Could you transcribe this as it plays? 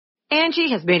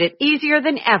Angie has made it easier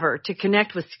than ever to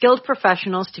connect with skilled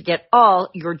professionals to get all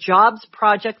your jobs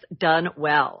projects done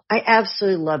well. I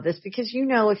absolutely love this because,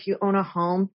 if you own a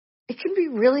home, it can be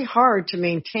really hard to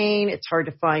maintain. It's hard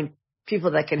to find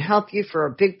people that can help you for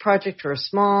a big project or a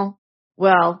small.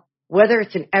 Well, whether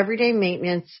it's in everyday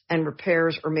maintenance and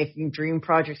repairs or making dream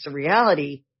projects a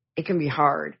reality, it can be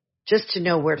hard just to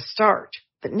know where to start.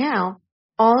 But now,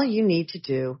 all you need to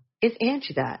do is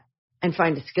Angie that and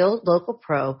find a skilled local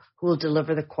pro who will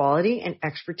deliver the quality and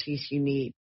expertise you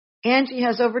need. Angie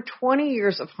has over 20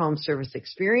 years of home service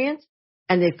experience,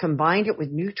 and they've combined it with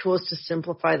new tools to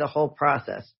simplify the whole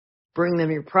process. Bring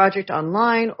them your project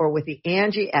online or with the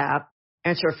Angie app,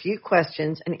 answer a few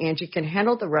questions, and Angie can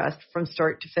handle the rest from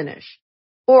start to finish.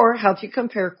 Or help you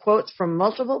compare quotes from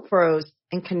multiple pros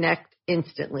and connect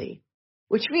instantly,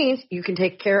 which means you can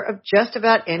take care of just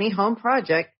about any home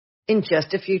project in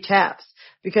just a few taps.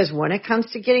 Because when it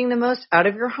comes to getting the most out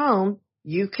of your home,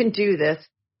 you can do this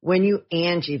when you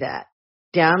Angie that.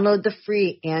 Download the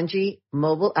free Angie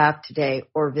mobile app today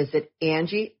or visit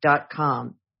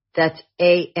Angie.com. That's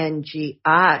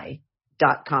ANGI.com.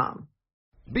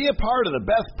 Be a part of the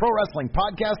best pro wrestling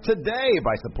podcast today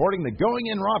by supporting the Going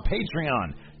In Raw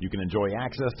Patreon. You can enjoy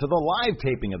access to the live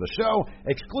taping of the show,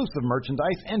 exclusive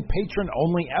merchandise, and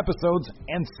patron-only episodes,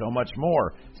 and so much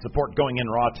more. Support Going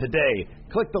In Raw today.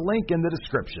 Click the link in the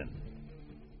description.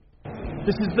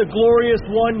 This is the glorious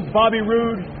one, Bobby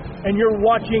Roode, and you're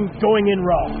watching Going In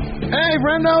Raw. Hey,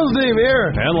 friendo, Steve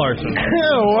here. And Larson.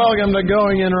 Welcome to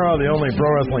Going In Raw, the only pro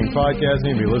wrestling podcast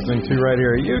you can be listening to right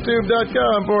here at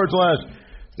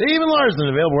youtube.com/Steven Larson,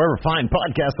 available wherever fine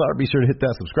podcasts are. Be sure to hit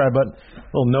that subscribe button,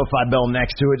 little notify bell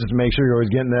next to it, just to make sure you're always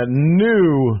getting that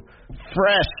new,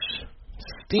 fresh,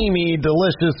 steamy,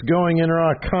 delicious Going In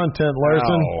Raw content,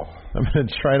 Larson. Ow. I'm going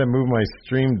to try to move my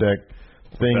Stream Deck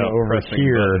thing over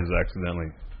here.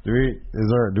 Accidentally. Do we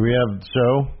have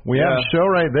show? We have show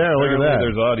right there. Look at that.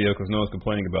 There's audio because no one's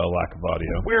complaining about a lack of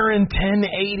audio. We're in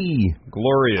 1080.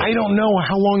 Glorious. I don't know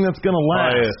how long that's going to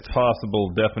last. Highest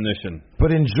possible definition. But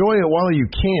enjoy it while you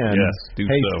can. Yes, do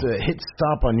so. Hit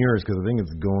stop on yours because I think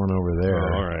it's going over there.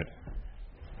 Oh, all right.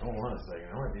 Hold on a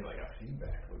second. I want to be like a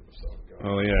feedback loop or something.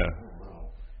 Oh,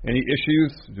 yeah. Any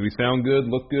issues? Do we sound good?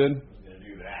 Look good?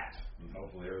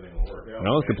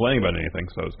 No one's complaining about anything,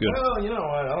 so it's good. Well, you know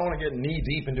what? I don't want to get knee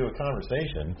deep into a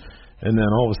conversation, and then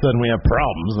all of a sudden we have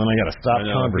problems, and I got to stop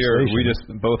conversation. Here, we just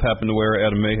both happen to wear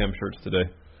Adam Mayhem shirts today.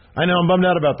 I know, I'm bummed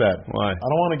out about that. Why? I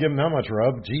don't want to give him that much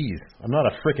rub. Jeez, I'm not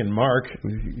a freaking mark.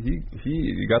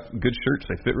 You got good shirts.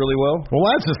 They fit really well. Well,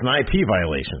 that's just an IP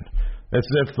violation. It's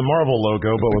the Marvel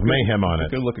logo, but with Mayhem on it.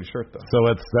 Good looking shirt though. So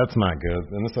that's not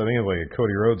good. And this I think is like a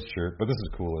Cody Rhodes shirt, but this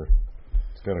is cooler.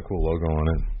 It's got a cool logo on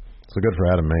it. So good for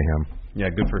Adam Mayhem. Yeah,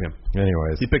 good for him.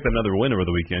 Anyways. He picked another win over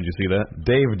the weekend. You see that?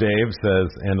 Dave says,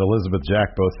 and Elizabeth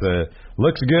Jack both said,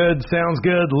 looks good, sounds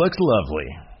good, looks lovely.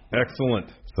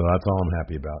 Excellent. So that's all I'm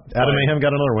happy about. Adam Mayhem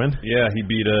got another win? Yeah, he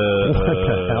beat what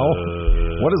the hell?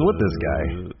 What is with this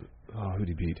guy? Who'd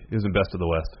he beat? He was in Best of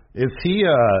the West. Is he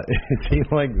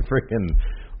like freaking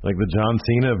like the John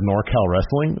Cena of NorCal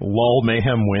Wrestling? Lol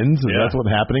Mayhem wins? That's what's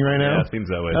happening right now? Yeah, it seems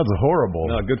that way. That's horrible.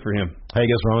 No, good for him. Hey,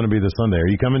 guess where I'm going to be this Sunday? Are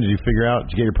you coming? Did you figure out?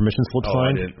 Did you get your permission slip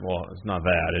signed? I didn't. Well, it's not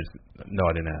that. No,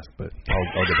 I didn't ask, but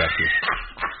I'll get back to you.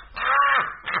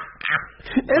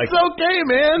 It's okay,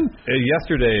 man.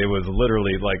 Yesterday it was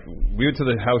literally like we went to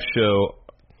the house show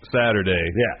Saturday.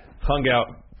 Yeah. Hung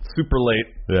out super late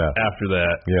after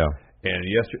that. Yeah. And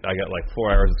yesterday I got like 4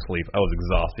 hours of sleep. I was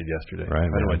exhausted yesterday. Right,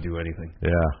 I didn't want to do anything.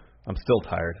 Yeah. I'm still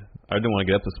tired. I didn't want to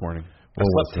get up this morning. I Well,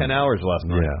 slept 10 hours last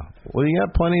night. Yeah. Well, you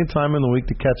got plenty of time in the week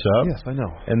to catch up. Yes, I know.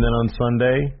 And then on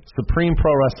Sunday, Supreme Pro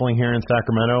Wrestling here in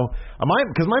Sacramento.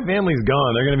 Because my family's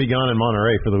gone. They're going to be gone in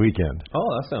Monterey for the weekend. Oh,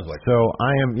 that sounds like So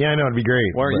I am. Yeah, I know it'd be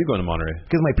great. Why aren't you going to Monterey?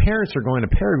 Because my parents are going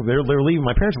to Paraguay. They're leaving.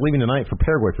 My parents are leaving tonight for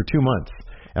Paraguay for 2 months,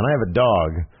 and I have a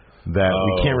dog that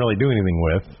we can't really do anything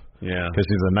with. Yeah. Because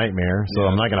she's a nightmare. So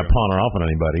I'm not going to pawn her off on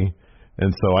anybody.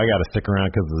 And so I got to stick around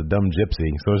because of the dumb gypsy.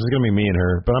 So it's just going to be me and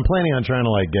her. But I'm planning on trying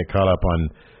to like get caught up on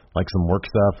like some work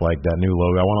stuff, like that new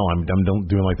logo. I'm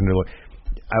doing like the new logo.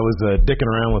 I was dicking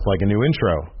around with like a new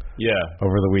intro. Yeah.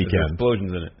 Over the weekend. There's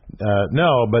explosions in it.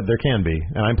 No, but there can be,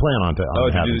 and I'm planning on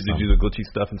having did you do the glitchy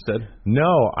stuff instead?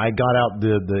 No, I got out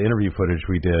the interview footage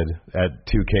we did at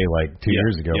 2K like 2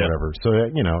 years ago, whatever. So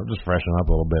just freshen up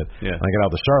a little bit. Yeah. And I got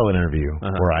out the Charlotte interview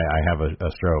where I have a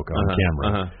stroke on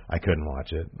camera. I couldn't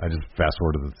watch it. I just fast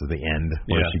forwarded to the end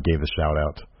where she gave the shout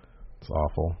out. It's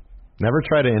awful. Never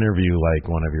try to interview like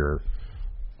one of your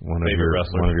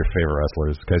favorite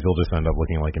wrestlers, because you'll just end up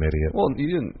looking like an idiot. Well, you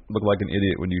didn't look like an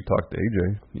idiot when you talked to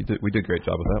AJ. We did a great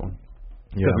job with that one.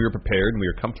 Because we were prepared and we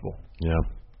were comfortable. Yeah.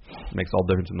 It makes all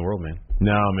the difference in the world, man.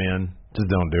 No, man. Just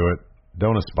don't do it.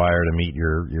 Don't aspire to meet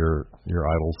your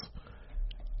idols.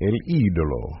 El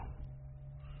ídolo.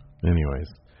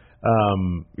 Anyways.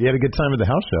 You had a good time at the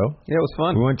house show. Yeah, it was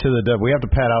fun. We went to we have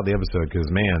to pad out the episode because,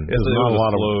 man, there's not a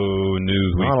lot of slow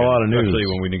news weekend, not a lot of news. Especially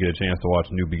when we didn't get a chance to watch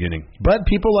New Beginning. But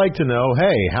people like to know,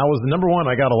 hey, how was number one?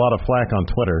 I got a lot of flack on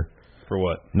Twitter. For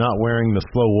what? Not wearing the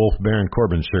Slow Wolf Baron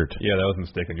Corbin shirt. Yeah, that was a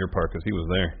mistake on your part because he was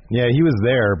there. Yeah, he was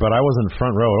there, but I wasn't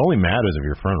front row. It only matters if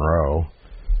you're front row.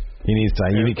 He needs to,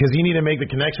 because you need to make the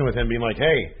connection with him, being like,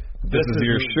 hey, this is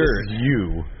your shirt. This is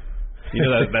you. You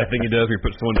know that thing he does where he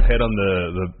puts someone's head on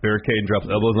the barricade and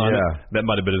drops elbows on it? That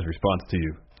might have been his response to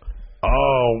you.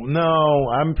 Oh,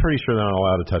 no. I'm pretty sure they're not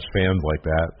allowed to touch fans like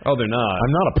that. Oh, they're not?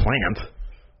 I'm not a plant.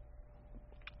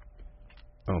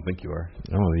 I don't think you are.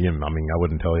 I mean, I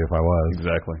wouldn't tell you if I was.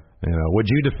 Exactly. You know,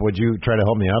 would you try to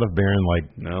help me out if Baron,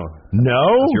 No. No?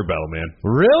 It's your battle, man.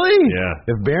 Really?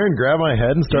 Yeah. If Baron grabbed my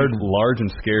head and started large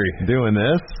and scary doing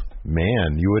this,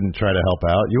 man, you wouldn't try to help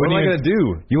out. What am I going to do?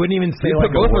 You wouldn't even say you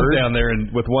like put both a of word us down there and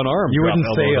with one arm. You wouldn't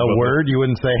say a word. You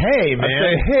wouldn't say, "Hey, man." I'd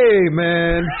say, "Hey,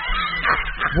 man.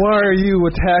 Why are you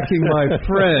attacking my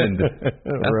friend?" That's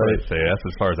what I'd say. That's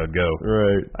as far as I'd go.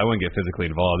 Right. I wouldn't get physically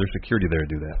involved. There's security there to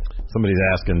do that. Somebody's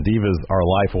asking, Divas Our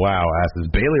Life Wow asks,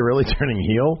 is Bayley really turning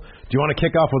heel? Do you want to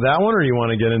kick off with that one, or do you want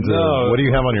to get into what do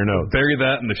you have on your notes? Bury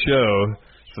that in the show.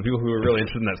 So people who are really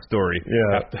interested in that story.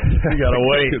 Yeah. You gotta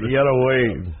wait. You gotta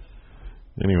wait.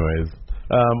 Anyways.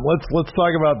 Let's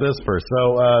talk about this first.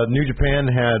 So New Japan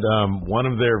had one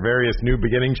of their various New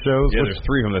Beginning shows. Yeah, there's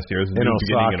 3 of them this year. There's New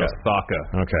Beginning in Osaka.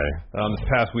 Okay. This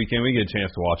past weekend we get a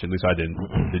chance to watch it. At least I didn't.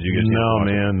 Did you get a chance to watch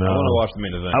man, it? no. I want to watch the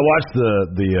main event. I watched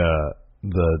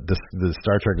the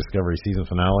Star Trek Discovery season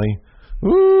finale.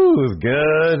 Woo, it was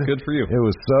good. Good for you. It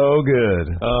was so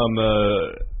good.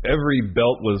 Every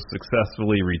belt was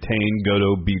successfully retained.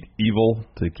 Goto beat Evil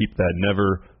to keep that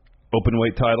never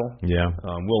openweight title. Yeah.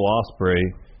 Will Ospreay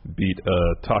beat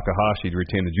Takahashi to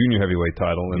retain the junior heavyweight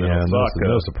title, and then Osaka,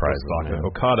 no surprise.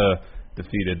 Okada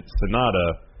defeated Sonata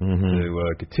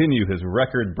to continue his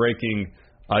record-breaking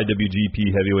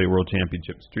IWGP Heavyweight World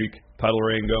Championship streak. Title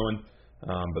reign going,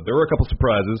 but there were a couple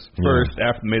surprises. First,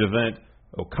 after the main event,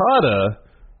 Okada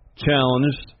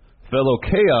challenged fellow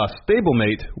Chaos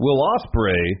stablemate Will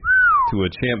Ospreay to a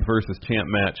champ versus champ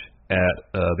match at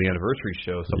the anniversary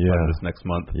show sometime this next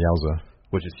month. Yowza.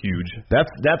 Which is huge.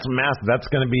 That's massive. That's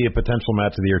going to be a potential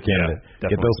match of the year candidate.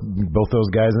 Yeah, get both those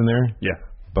guys in there. Yeah,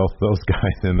 both those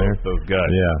guys in there. Both those guys.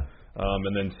 Yeah.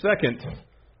 And then second,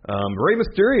 Rey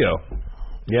Mysterio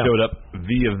showed up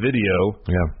via video.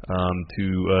 To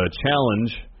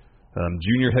challenge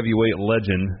junior heavyweight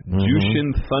legend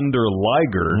Jushin Thunder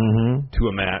Liger to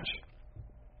a match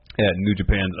at New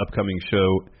Japan's upcoming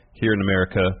show here in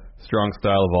America. Strong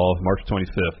Style Evolve, March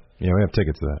 25th. Yeah, we have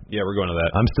tickets to that. Yeah, we're going to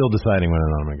that. I'm still deciding when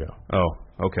I'm going to go. Oh,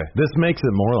 okay. This makes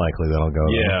it more likely that I'll go.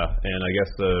 Yeah, and I guess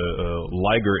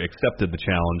Liger accepted the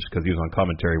challenge because he was on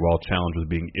commentary while challenge was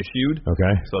being issued.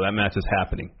 Okay. So that match is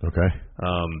happening. Okay.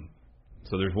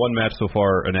 So there's one match so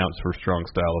far announced for Strong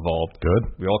Style Evolved.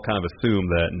 Good. We all kind of assume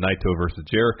that Naito versus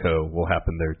Jericho will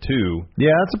happen there too.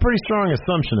 Yeah, that's a pretty strong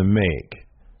assumption to make.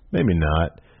 Maybe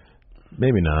not.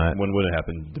 Maybe not. When would it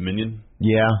happen? Dominion?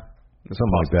 Yeah.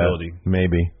 Something like that.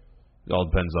 Maybe. It all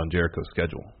depends on Jericho's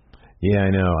schedule. Yeah,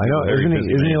 I know. Isn't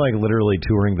he like literally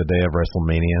touring the day of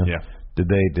WrestleMania? Yeah.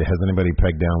 Has anybody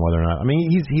pegged down whether or not? I mean,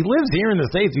 he lives here in the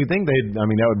States. You'd think that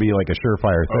would be like a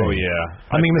surefire thing. Oh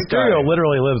yeah. I mean, Mysterio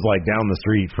literally lives like down the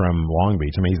street from Long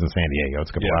Beach. I mean, he's in San Diego.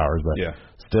 It's a couple hours, but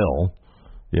still,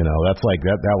 that's like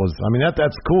that. That was. I mean,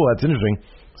 that's cool. That's interesting.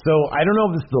 So I don't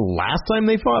know if this is the last time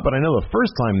they fought, but I know the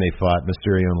first time they fought,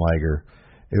 Mysterio and Liger,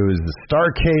 it was the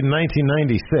Starrcade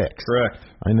 1996. Correct.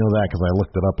 I know that because I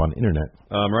looked it up on internet.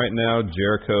 Right now,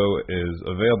 Jericho is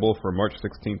available for March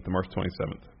 16th to March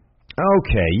 27th.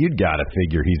 Okay, you'd got to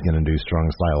figure he's going to do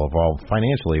Strong Style Evolved.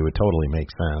 Financially, it would totally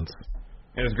make sense.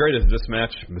 And as great as this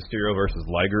match, Mysterio versus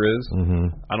Liger is,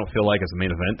 I don't feel like it's a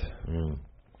main event.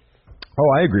 Oh,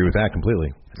 I agree with that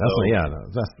completely.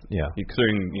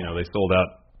 Considering they sold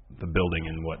out the building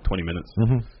in 20 minutes.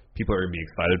 People are going to be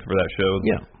excited for that show.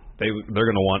 Yeah. They're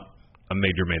going to want a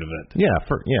major main event. Yeah,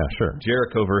 sure.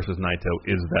 Jericho versus Naito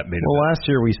is that main event. Well, last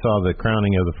year we saw the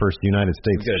crowning of the first United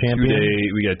States champion.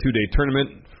 We got a 2-day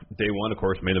tournament. Day one, of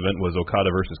course, main event was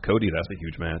Okada versus Cody. That's a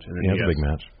huge match. And then that's a big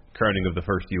match. Crowning of the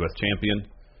first U.S.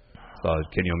 champion. Saw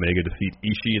Kenny Omega defeat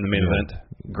Ishii in the main event.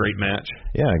 Great match.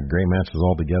 Yeah, great matches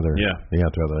all together. Yeah. You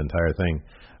got throughout the entire thing.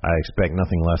 I expect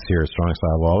nothing less here at Strong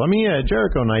Style Evolved. I mean,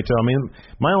 Jericho Naito. I mean,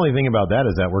 my only thing about that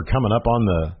is that we're coming up on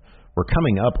the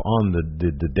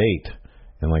date,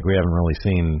 And like we haven't really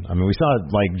seen. I mean, we saw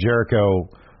like Jericho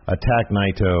attack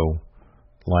Naito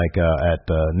like at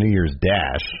New Year's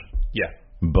Dash. Yeah.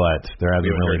 But there hasn't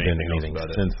really been anything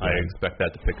since then. I expect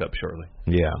that to pick up shortly.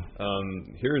 Yeah.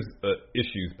 Here's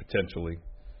issues potentially,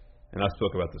 and I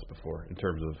spoke about this before in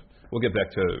terms of. We'll get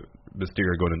back to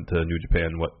Mysterio going into New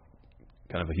Japan. What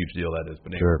kind of a huge deal that is.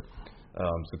 But anyway, Sure.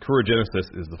 So Kura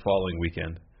Genesis is the following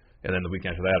weekend. And then the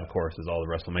weekend after that, of course, is all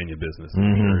the WrestleMania business.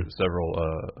 Mm-hmm. Several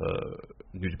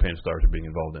New Japan stars are being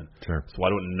involved in. Sure. So I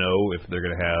don't know if they're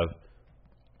going to have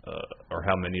or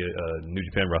how many New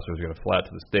Japan wrestlers are going to fly out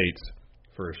to the States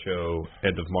for a show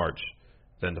end of March,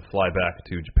 then to fly back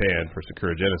to Japan for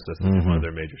Sakura Genesis, which is one of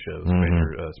their major shows,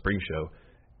 major spring show,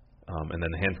 and then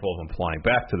a handful of them flying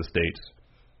back to the States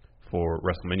for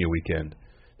WrestleMania weekend.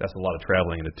 That's a lot of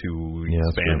traveling in a 2-week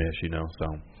span-ish, you know, so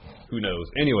who knows.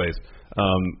 Anyways,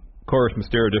 of course,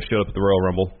 Mysterio just showed up at the Royal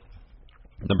Rumble,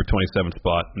 number 27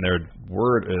 spot, and there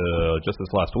word just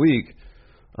this last week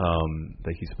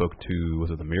that he spoke to,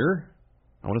 was it The Mirror?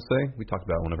 I want to say we talked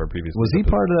about one of our previous. Was he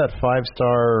part of that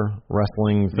 5-star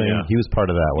wrestling thing? Yeah. He was part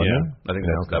of that, wasn't he? I think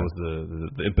that was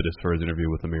the impetus for his interview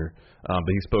with Amir. But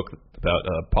he spoke about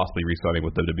possibly re-signing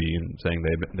with WWE and saying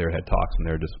they had talks and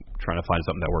they're just trying to find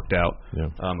something that worked out. Yeah.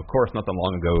 Of course, not that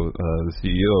long ago, the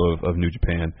CEO of New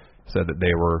Japan said that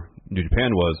New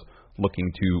Japan was looking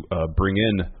to bring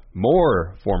in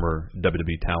more former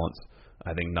WWE talents.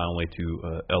 I think not only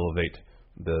to elevate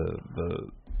the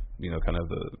kind of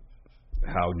the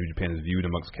how New Japan is viewed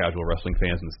amongst casual wrestling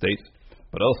fans in the States,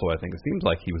 but also I think it seems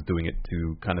like he was doing it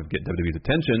to kind of get WWE's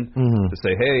attention to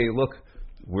say, hey, look,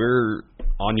 we're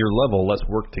on your level, let's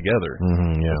work together.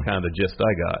 That's kind of the gist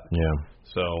I got. Yeah.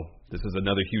 So this is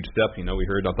another huge step. You know, we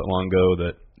heard not that long ago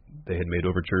that they had made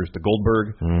overtures to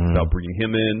Goldberg about bringing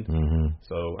him in.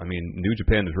 So, I mean, New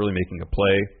Japan is really making a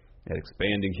play at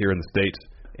expanding here in the States,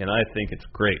 and I think it's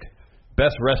great.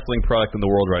 Best wrestling product in the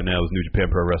world right now is New Japan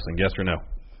Pro Wrestling, yes or no?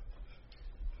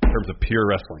 In terms of pure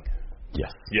wrestling.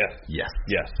 Yes. Yes. Yes.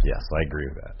 Yes. Yes, I agree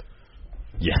with that.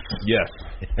 Yes. Yes.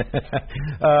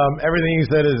 Everything you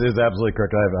said is absolutely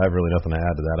correct. I have really nothing to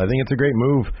add to that. I think it's a great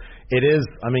move. It is.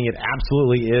 I mean, it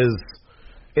absolutely is.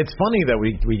 It's funny that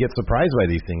we get surprised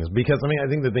by these things because, I mean, I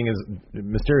think the thing is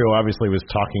Mysterio obviously was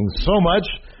talking so much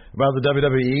about the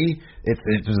WWE.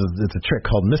 It's a trick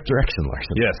called misdirection,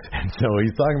 Larson. Yes. And so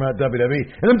he's talking about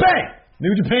WWE, and then bang,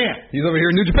 New Japan. He's over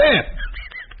here in New Japan.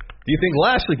 Do you think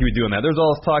Lashley could be doing that? There's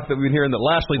all this talk that we've been hearing that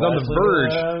Lashley's on the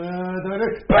verge.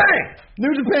 Bang!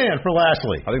 New Japan for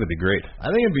Lashley. I think that'd be great.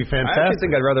 I think it'd be fantastic. I actually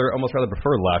think I'd almost rather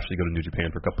prefer Lashley go to New Japan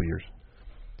for a couple of years.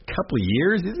 Couple of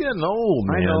years? He's getting old,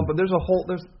 man. I know, but there's all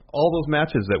those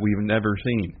matches that we've never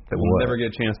seen that we'll never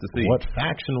get a chance to see. What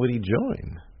faction would he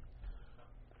join?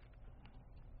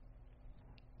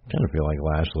 I kind of feel like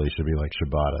Lashley should be like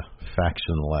Shibata,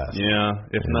 factionless.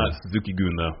 Yeah, if not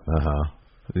Suzuki-gun though.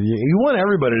 You want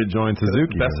everybody to join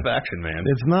Suzuki. Best faction, man.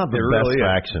 It's not the best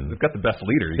faction. It's got the best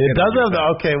leader. It does have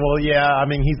okay, well, yeah, I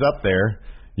mean, he's up there.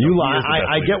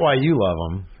 I get why you love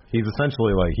him. He's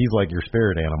essentially he's like your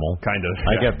spirit animal. Kind of.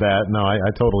 I get that. No,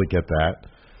 I totally get that.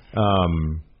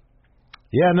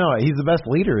 Yeah, no, he's the best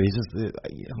leader. He's just,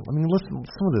 I mean, listen,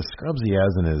 some of the scrubs he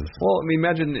has in his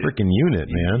imagine freaking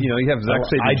unit, man. You know, you have Zack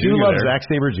Sabre Jr. I do love Zack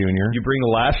Sabre Jr. You bring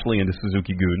Lashley into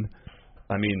Suzuki-gun.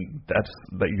 I mean,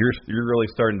 you're really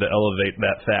starting to elevate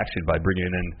that faction by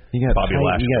bringing in Bobby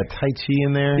Lashley. You got Tai Chi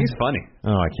in there. He's funny.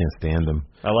 Oh, I can't stand him.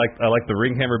 I like the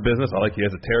ring hammer business. I like he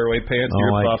has a tearaway pants. I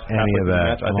don't like any of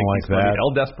that. I don't like that.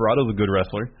 El Desperado's a good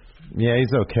wrestler. Yeah,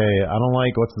 he's okay. I don't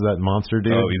like what's that monster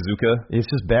dude? Oh, Iizuka. It's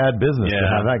just bad business to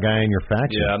have that guy in your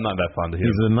faction. Yeah, I'm not that fond of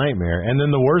him. He's a nightmare. And then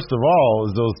the worst of all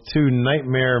is those two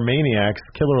nightmare maniacs,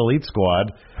 Killer Elite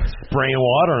Squad, spraying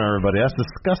water on everybody. That's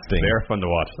disgusting. They're fun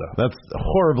to watch, though. That's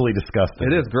horribly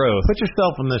disgusting. It is gross. Put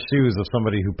yourself in the shoes of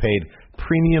somebody who paid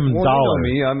premium dollar.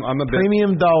 You know me. I'm a bit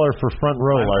premium dollar for front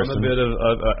row, Larson. I'm a bit of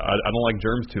I don't like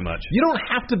germs too much. You don't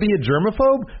have to be a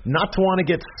germophobe not to want to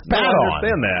get spat on. I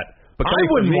understand that. But I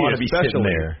wouldn't want to be sitting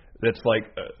there. That's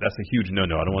that's a huge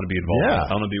no-no. I don't want to be involved. Yeah.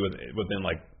 I want to be within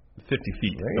 50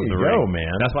 feet there of the you ring. go, man.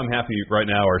 That's why I'm happy right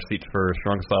now. Our seats for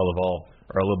Strong Style Evolve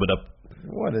are a little bit up.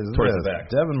 What is towards this? The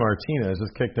back. Devin Martinez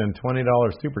just kicked in $20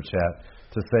 super chat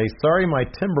to say, "Sorry, my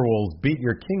Timberwolves beat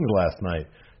your Kings last night.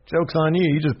 Joke's on you.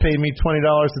 You just paid me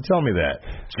 $20 to tell me that."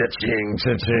 Cha-ching,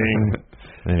 cha-ching.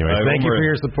 Anyway, thank you for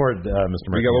your support, Mr.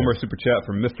 Martinez. We got one more super chat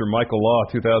from Mr. Michael Law,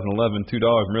 2011, $2.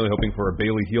 I'm really hoping for a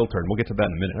Bailey heel turn. We'll get to that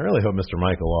in a minute. I really hope Mr.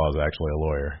 Michael Law is actually a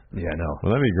lawyer. Yeah, I know.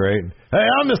 Well, that'd be great. Hey,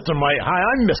 I'm Mr. Mike. Hi,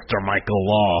 I'm Mr. Michael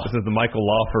Law. This is the Michael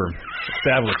Law firm,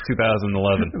 established 2011.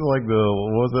 It's like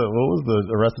what was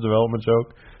the Arrested Development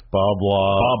joke? Bob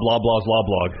Law. Bob Law Blah's Law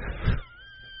Blog.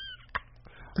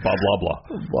 Blah, blah, blah.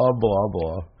 Blah, blah,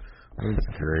 blah. That's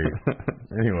great.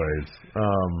 Anyways.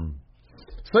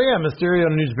 So, yeah,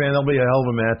 Mysterio and New Japan, that'll be a hell of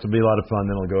a match. It'll be a lot of fun.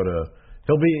 Then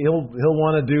he'll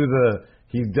want to do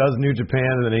he does New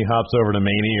Japan, and then he hops over to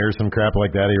Mania or some crap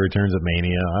like that. He returns at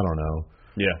Mania. I don't know.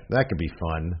 Yeah. That could be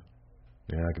fun.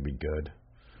 Yeah, that could be good.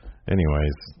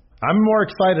 Anyways, I'm more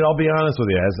excited, I'll be honest with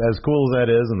you, as cool as that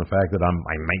is, and the fact that I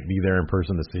might be there in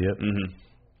person to see it. Mm-hmm.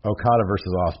 Okada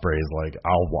versus Ospreay is like,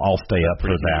 I'll stay up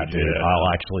for that, dude. Yeah. I'll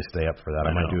actually stay up for that.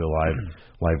 I might do a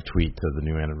live tweet to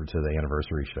the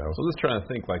anniversary show. So just trying to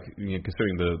think, like,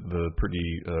 considering the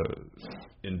pretty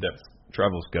in-depth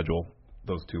travel schedule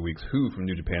those 2 weeks, who from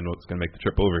New Japan is going to make the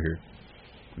trip over here?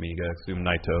 I mean, you got to assume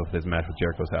Naito, his match with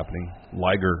Jericho is happening.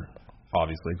 Liger,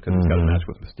 obviously, because he's got a match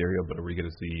with Mysterio, but are we going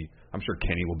to see, I'm sure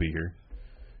Kenny will be here.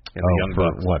 And the Young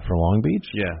Bucks. What, for Long Beach?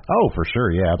 Yeah. Oh, for sure,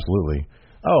 yeah, absolutely.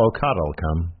 Oh, Okada will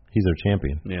come. He's their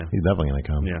champion. Yeah. He's definitely going to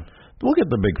come. Yeah. We'll get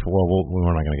the big four. We're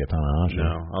not going to get Tanahashi.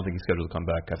 No, I don't think he's scheduled to come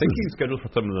back. I think he's scheduled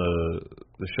for some of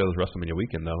the shows WrestleMania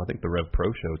weekend, though. I think the Rev Pro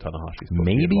show, Tanahashi's supposed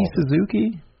to be maybe involved.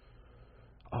 Suzuki?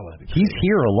 Oh, that'd be he's great.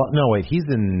 here a lot. No, wait, he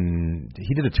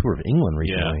did a tour of England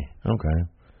recently. Yeah. Okay.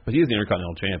 But he is the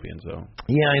Intercontinental Champion, so.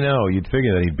 Yeah, I know. You'd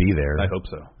figure that he'd be there. I hope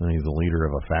so. And he's the leader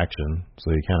of a faction, so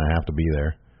you kind of have to be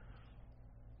there.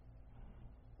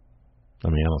 I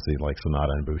mean, I don't see, like,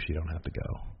 Sonata and Bushi don't have to go.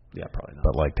 Yeah, probably not.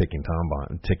 But, like, Ticking Time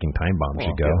Bomb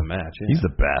should go. A match, yeah. He's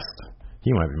the best.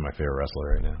 He might be my favorite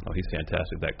wrestler right now. Oh, he's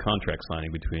fantastic. That contract signing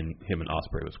between him and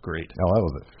Ospreay was great. Oh, that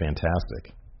was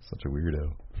fantastic. Such a weirdo.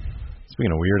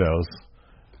 Speaking of weirdos,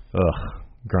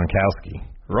 Gronkowski.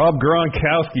 Rob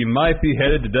Gronkowski might be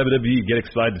headed to WWE. Get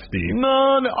excited, Steve.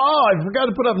 I forgot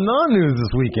to put up non-news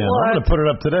this weekend. What? I'm going to put it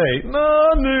up today.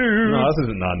 Non-news. No, this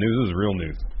isn't non-news. This is real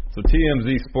news. So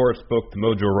TMZ Sports spoke to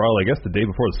Mojo Rawley, I guess the day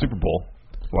before the Super Bowl.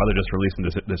 Why they're just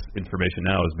releasing this information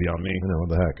now is beyond me. I know,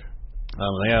 what the heck.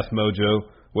 They asked Mojo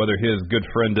whether his good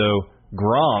friendo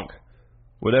Gronk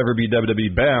would ever be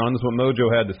WWE bound. That's what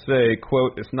Mojo had to say.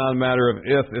 Quote, it's not a matter of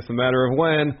if, it's a matter of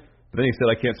when. But then he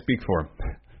said, I can't speak for him.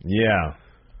 Yeah.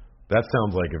 That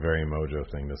sounds like a very Mojo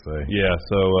thing to say. Yeah,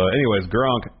 so anyways,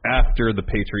 Gronk, after the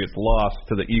Patriots lost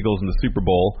to the Eagles in the Super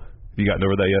Bowl, have you gotten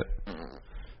over that yet?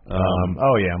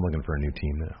 I'm looking for a new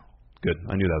team now. Good.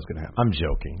 I knew that was going to happen. I'm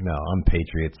joking. No, I'm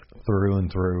Patriots through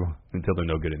and through. Until they're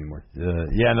no good anymore.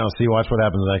 See, watch what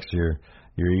happens next year.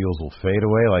 Your Eagles will fade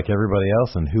away like everybody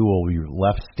else, and who will be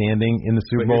left standing in the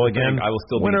Super Bowl again? I will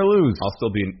still win or lose. I'll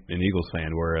still be an Eagles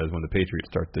fan, whereas when the Patriots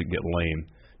start to get lame,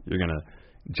 you're going to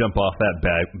jump off that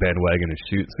bandwagon and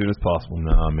shoot as soon as possible.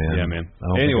 Nah, man. Yeah, man. I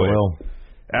don't think I will.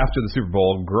 After the Super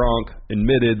Bowl, Gronk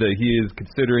admitted that he is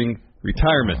considering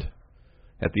retirement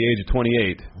at the age of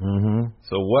 28. Mm-hmm.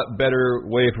 So what better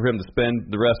way for him to spend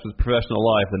the rest of his professional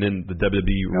life than in the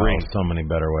WWE ring? So many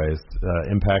better ways.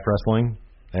 Impact Wrestling?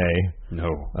 No.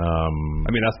 I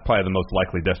mean, that's probably the most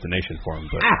likely destination for him.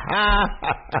 But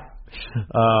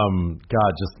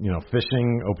fishing,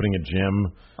 opening a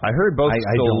gym. I heard both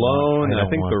Stallone and I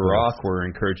think The Rock were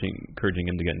encouraging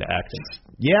him to get into acting.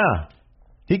 Yeah.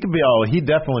 He could be. He'd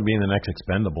definitely be in the next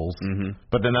Expendables. Mm-hmm.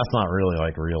 But then that's not really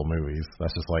like real movies.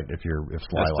 That's just like if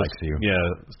Sly likes you. Yeah,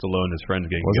 Stallone and his friends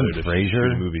getting together to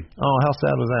shoot a movie. Oh, how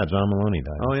sad was that? John Maloney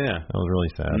died. Oh yeah, that was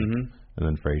really sad. Mm-hmm. And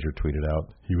then Frazier tweeted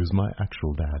out, "He was my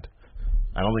actual dad."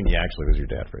 I don't think he actually was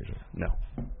your dad, Frazier. No.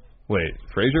 Wait,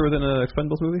 Frazier was in an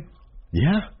Expendables movie?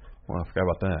 Yeah. Well, I forgot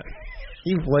about that.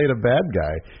 He played a bad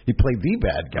guy. He played the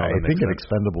bad guy. I think in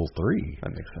Expendables 3.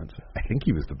 That makes sense. I think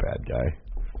he was the bad guy.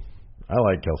 I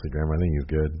like Kelsey Grammer. I think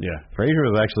he's good. Yeah. Frazier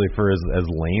was actually, for as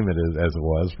lame as it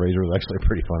was, Frazier was actually a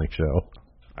pretty funny show.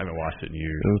 I haven't watched it in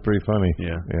years. It was pretty funny.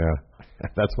 Yeah. Yeah.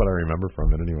 That's what I remember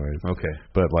from it anyways. Okay.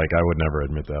 But, like, I would never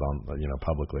admit that on,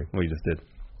 publicly. Well, you just did.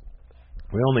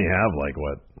 We only have,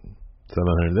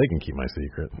 700. They can keep my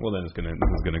secret. Well, then this is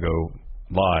gonna go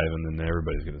live, and then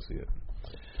everybody's gonna see it.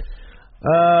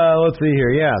 Let's see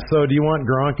here. Yeah. So, do you want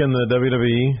Gronk in the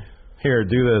WWE? Here,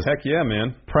 do this. Heck yeah,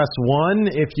 man. Press 1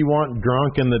 if you want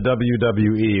Gronk in the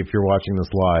WWE. If you're watching this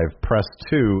live, press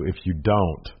 2 if you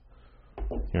don't.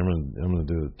 Here, I'm gonna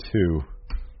do the 2.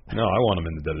 No, I want him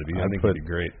in the WWE. I think he'd be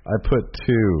great. I put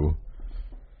 2.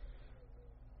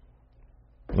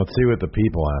 Let's see what the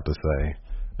people have to say.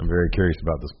 I'm very curious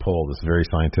about this poll. This very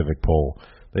scientific poll.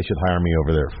 They should hire me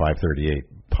over there at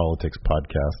 538 Politics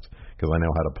Podcast because I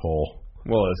know how to poll.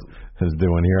 Well, as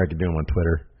doing here, I could do them on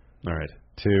Twitter. All right.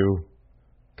 2.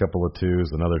 Couple of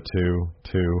 2s, another 2,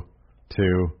 2, 2.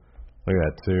 Look at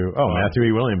that, 2. Oh, Matthew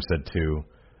E. Williams said 2.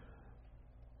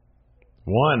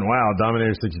 1. Wow,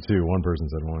 Dominator 62. One person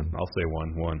said 1. I'll say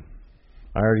 1.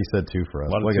 I already said 2 for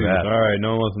us. Look at that. All right,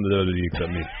 no one wants in the WWE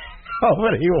except me.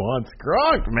 Nobody wants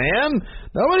Gronk, man.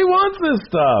 Nobody wants this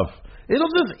stuff.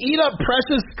 It'll just eat up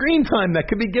precious screen time that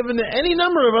could be given to any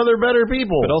number of other better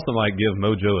people. It also might give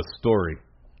Mojo a story.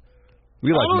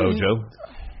 We like Mojo.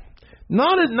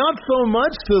 Not so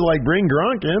much to like bring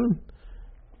Gronk in.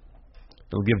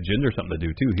 It'll give Jinder something to do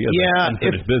too. He has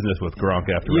unfinished business with Gronk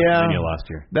after WrestleMania last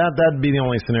year. That'd be the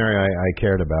only scenario I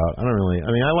cared about.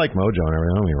 I like Mojo and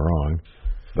everything. Don't get me wrong,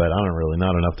 but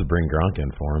not enough to bring Gronk in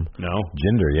for him. No.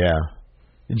 Jinder, yeah.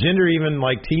 Jinder even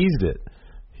like teased it.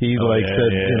 He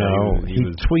said, he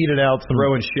tweeted out some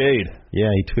throwing shade. Yeah,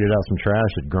 he tweeted out some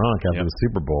trash at Gronk after the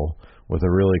Super Bowl with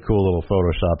a really cool little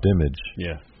photoshopped image.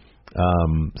 Yeah.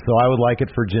 So I would like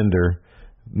it for Jinder,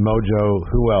 Mojo.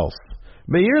 Who else?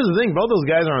 But here's the thing: both those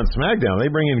guys are on SmackDown. They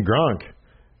bring in Gronk.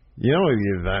 You know,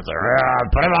 that's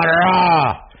put him on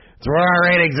Raw. It's where our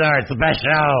ratings are. It's the best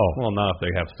show. Well, not if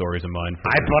they have stories in mind.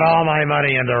 I put all my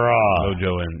money into Raw.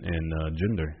 Mojo and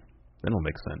Jinder. That'll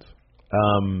make sense.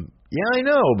 Yeah, I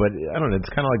know, but I don't know. It's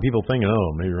kind of like people thinking,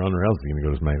 maybe Ronda Rousey's going to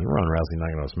go to SmackDown. Ronda Rousey's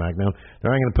not going to go to SmackDown.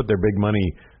 They're not going to put their big money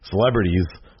celebrities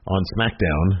on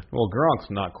SmackDown. Well, Gronk's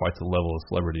not quite the level of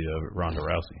celebrity of Ronda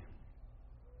Rousey.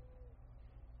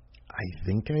 I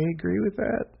think I agree with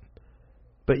that.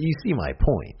 But you see my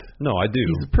point. No, I do.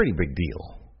 He's a pretty big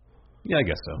deal. Yeah, I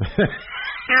guess so.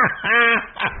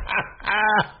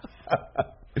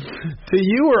 To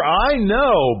you or I,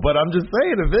 no, but I'm just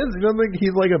saying, to Vince, you don't think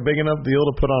he's like a big enough deal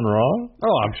to put on Raw?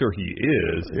 Oh, I'm sure he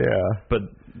is. Yeah. But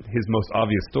his most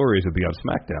obvious stories would be on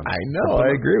SmackDown. I know,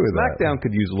 I agree with that. SmackDown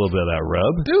could use a little bit of that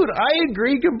rub. Dude, I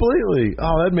agree completely.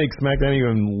 Oh, that makes SmackDown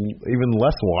even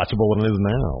less watchable than it is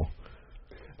now.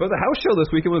 But the house show this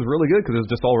weekend was really good because it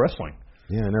was just all wrestling.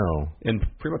 Yeah, I know. And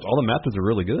pretty much all the matches are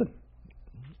really good.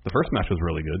 The first match was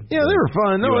really good. Yeah, they were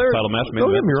fun. No, title match.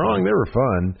 Don't get me wrong, they were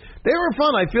fun. They were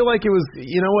fun. I feel like it was,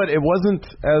 you know what, it wasn't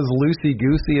as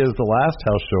loosey-goosey as the last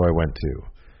house show I went to.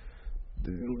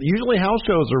 Usually house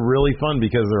shows are really fun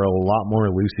because they're a lot more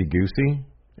loosey-goosey.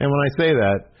 And when I say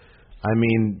that, I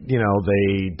mean,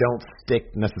 they don't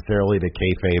stick necessarily to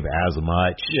kayfabe as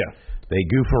much. Yeah. They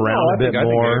goof around a bit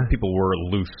more. I think people were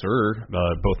looser.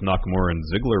 Both Nakamura and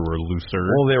Ziggler were looser.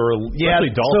 Well, they were. Yeah,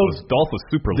 Dolph was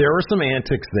super loose. There were some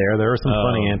antics there. There were some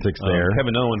funny antics there.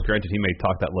 Kevin Owens, granted, he may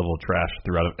talk that level of trash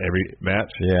throughout every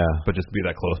match. Yeah. But just to be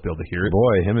that close, be able to hear it.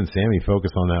 Boy, him and Sammy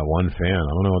focused on that one fan.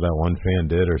 I don't know what that one fan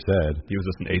did or said. He was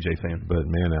just an AJ fan. But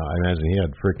man, I imagine he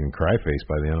had freaking cry face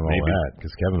by the end of all that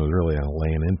because Kevin was really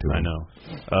laying into him. I know.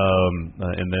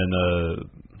 And then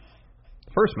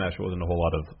first match wasn't a whole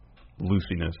lot of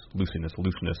looseness,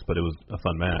 but it was a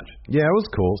fun match. Yeah, it was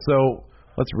cool. So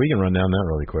we can run down that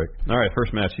really quick. All right,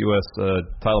 first match, U.S.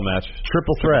 title match.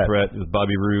 Triple threat. It was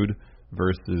Bobby Roode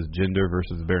versus Jinder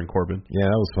versus Baron Corbin. Yeah,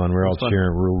 that was fun. We're all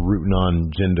cheering. We're rooting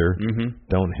on Jinder. Mm-hmm.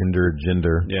 Don't hinder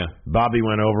Jinder. Yeah. Bobby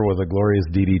went over with a glorious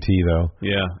DDT, though.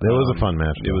 Yeah. It was a fun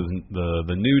match. It was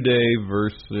the New Day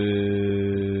versus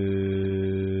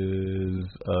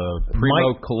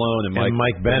Primo Colon and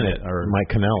Mike Bennett. Or Mike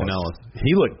Kanellis.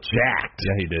 He looked jacked.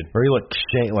 Yeah, he did. Or he looked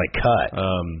cut.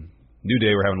 New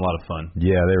Day were having a lot of fun.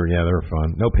 Yeah, they were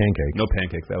fun. No pancakes. No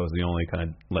pancakes. That was the only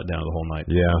kind of letdown of the whole night.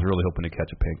 Yeah. I was really hoping to catch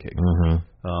a pancake. Mm-hmm.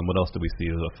 What else did we see?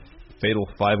 It was a fatal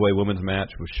 5-way women's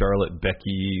match with Charlotte,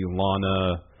 Becky,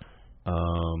 Lana,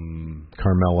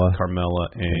 Carmella,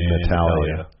 and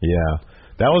Natalya. Yeah,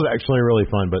 that was actually really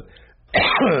fun, but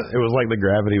it was like the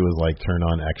gravity was like turned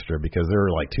on extra because there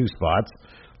were like two spots.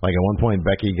 Like at one point,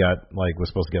 Becky was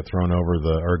supposed to get thrown over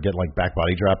get like back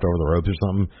body dropped over the ropes or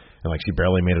something, and like she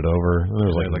barely made it over. And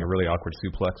there was like a really awkward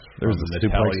suplex. There was a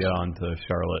Natalya onto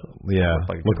Charlotte. Yeah,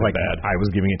 looked like bad. I was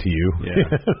giving it to you. Yeah.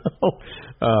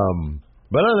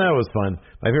 But other than that, it was fun.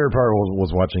 My favorite part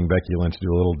was watching Becky Lynch do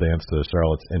a little dance to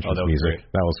Charlotte's entrance music. Great.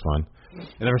 That was fun.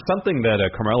 And there was something that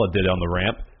Carmella did on the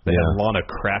ramp that had Lana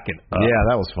cracking up. Yeah,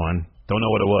 that was fun. Don't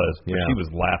know what it was, but yeah. She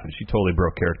was laughing. She totally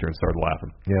broke character and started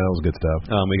laughing. Yeah, that was good stuff.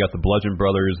 We got the Bludgeon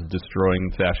Brothers destroying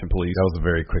Fashion Police. That was a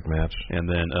very quick match. And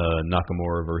then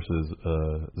Nakamura versus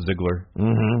Ziggler.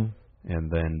 Mm-hmm. And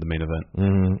then the main event.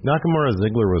 Mm-hmm. Nakamura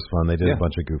Ziggler was fun. They did a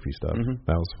bunch of goofy stuff. Mm-hmm.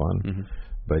 That was fun. Mm-hmm.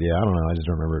 But yeah, I don't know. I just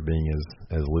don't remember it being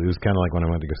as loose. Kind of like when I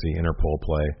went to go see Interpol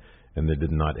play, and they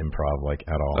did not improv like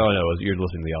at all. Oh no, you're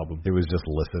listening to the album. It was just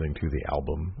listening to the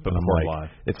album. But before live.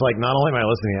 It's like not only am I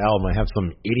listening to the album, I have some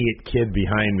idiot kid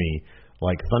behind me,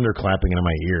 like thunderclapping into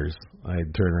my ears. I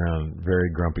turned around, very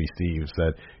grumpy Steve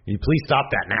said, "You please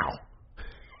stop that now."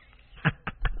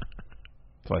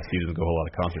 That's why Steve doesn't go to a lot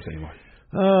of concerts anymore.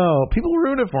 Oh, people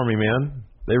ruin it for me, man.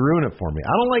 They ruin it for me.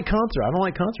 I don't like concerts. I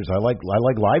like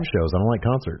live shows. I don't like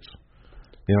concerts.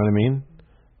 You know what I mean?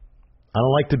 I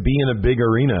don't like to be in a big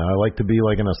arena. I like to be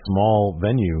like in a small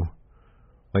venue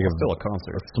Like still a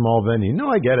concert. A small venue. No,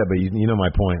 I get it, but you know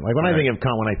my point. Like when I think of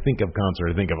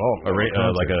concert, I think of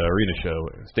like an arena show,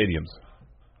 stadiums,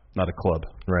 not a club.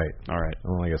 Right. All right. I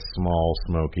want like a small,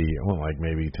 smoky. I want like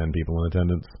maybe 10 people in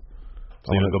attendance.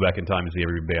 So you want to go back in time and see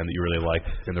every band that you really liked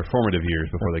in their formative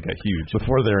years before they got huge.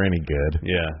 Before they're any good.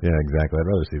 Yeah. Yeah, exactly. I'd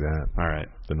rather see that. All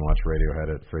right. Than watch Radiohead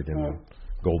at freaking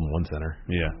Golden One Center.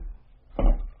 Yeah.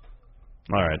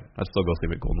 All right. I'd still go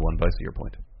see them at Golden One, but I see your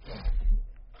point.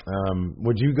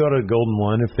 Would you go to Golden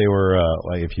One if they were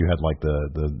like if you had like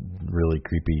the really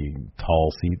creepy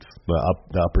tall seats, the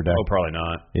upper deck? Oh, probably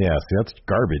not. Yeah, see that's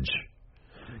garbage.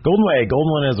 Golden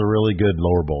One has a really good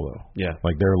lower bowl though. Yeah,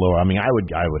 like they're lower. I mean, I would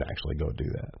actually go do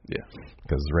that. Yeah,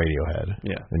 because Radiohead.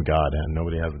 Yeah, and God, and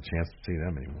nobody has a chance to see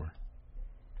them anymore.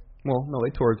 Well, no,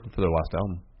 they toured for their last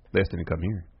album. They just didn't come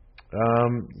here.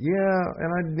 Yeah,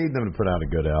 and I need them to put out a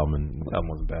good album. And the album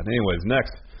wasn't bad. Anyways,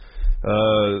 next.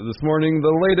 This morning, the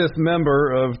latest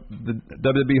member of the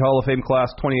WWE Hall of Fame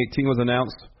Class 2018 was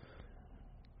announced.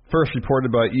 First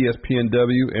reported by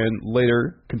ESPNW and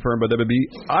later confirmed by WWE.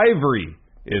 Ivory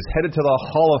is headed to the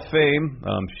Hall of Fame.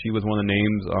 She was one of the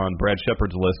names on Brad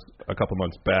Shepard's list a couple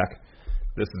months back.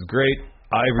 This is great.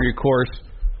 Ivory, of course,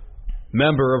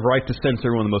 member of Right to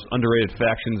Censor, one of the most underrated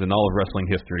factions in all of wrestling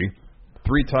history.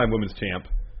 3-time women's champ.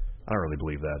 I don't really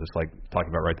believe that. It's like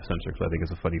talking about Right to Censor because I think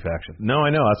it's a funny faction. No,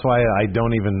 I know. That's why I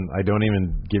don't even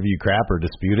give you crap or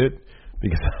dispute it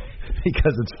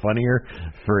because it's funnier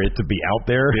for it to be out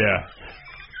there. Yeah,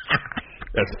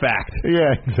 that's fact.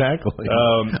 Yeah, exactly.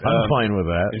 I'm fine with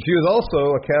that. And she was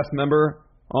also a cast member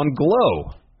on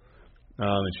Glow,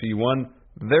 and she won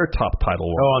their top title.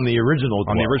 Oh, on the original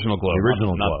Glow. On the original Glow. The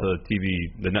original not Glow. the TV,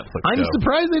 the Netflix. I'm show.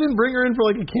 surprised they didn't bring her in for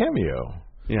like a cameo.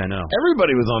 Yeah, I know.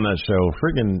 Everybody was on that show.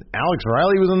 Freaking Alex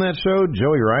Riley was on that show.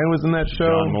 Joey Ryan was in that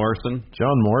show. John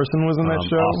Morrison was in that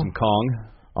show.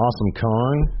 Awesome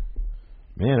Kong.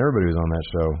 Man, everybody was on that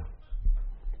show.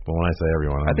 But when I say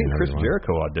everyone, I think Chris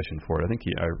Jericho auditioned for it.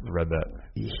 I read that.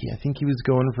 I think he was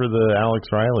going for the Alex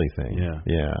Riley thing.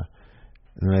 Yeah.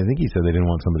 And I think he said they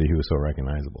didn't want somebody who was so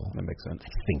recognizable. That makes sense. I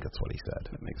think that's what he said.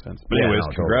 That makes sense. But anyways,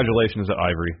 congratulations to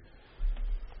Ivory.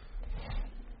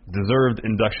 Deserved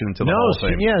induction into the Hall of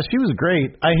Fame. She was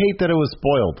great. I hate that it was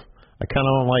spoiled. I kind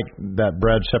of don't like that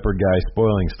Brad Shepard guy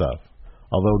spoiling stuff.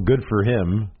 Although good for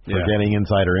him for getting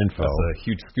insider info. That's a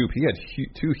huge scoop. He had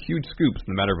 2 huge scoops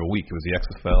in a matter of a week. It was the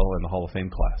XFL and the Hall of Fame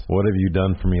class. What have you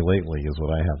done for me lately is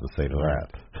what I have to say to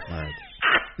that. All right.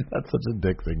 That's such a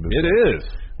dick thing to say. It is.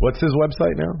 What's his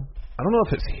website now? I don't know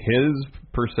if it's his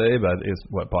per se, but it's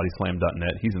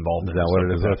bodyslam.net. He's involved in it. Is that what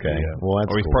it is? Okay. Yeah. Well, that's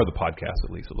or he's cool. part of the podcast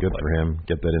at least. Good for him.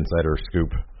 Get that insider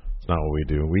scoop. It's not what we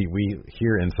do. We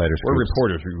hear insider scoops. We're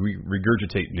reporters. We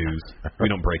regurgitate news. We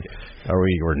don't break it.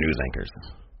 We're news anchors.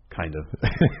 Kind of.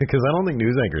 Because I don't think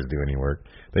news anchors do any work.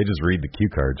 They just read the cue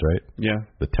cards, right? Yeah.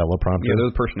 The teleprompter. Yeah,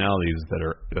 those personalities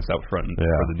that's out front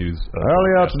for the news.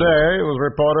 Earlier today, it was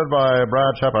reported by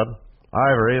Brad Shepard.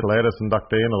 Ivory, latest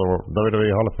inductee into the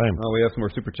WWE Hall of Fame. Oh, we have some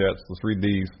more super chats. Let's read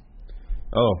these.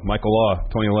 Oh, Michael Law,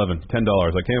 2011, $10.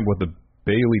 I came up with the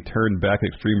Bailey turned back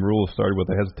Extreme Rules started with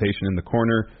a hesitation in the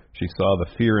corner. She saw the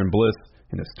fear and bliss,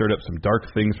 and it stirred up some dark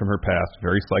things from her past.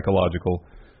 Very psychological.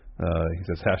 He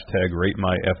says, #rate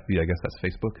my FB. I guess that's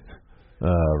Facebook. I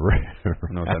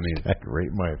don't know what that means.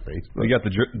 Rate my Facebook. We got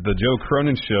the Joe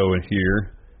Cronin show in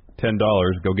here. $10.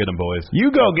 Go get them, boys.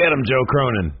 You go get them, Joe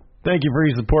Cronin. Thank you for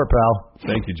your support, pal.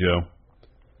 Thank you, Joe.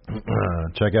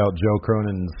 Check out Joe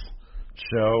Cronin's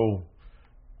show.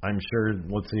 I'm sure.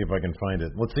 Let's see if I can find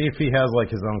it. Let's see if he has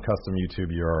like his own custom YouTube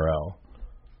URL.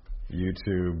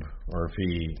 YouTube, or if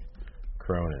he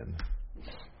Cronin.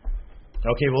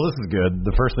 Okay, well this is good.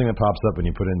 The first thing that pops up when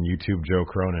you put in YouTube Joe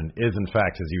Cronin is in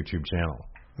fact his YouTube channel.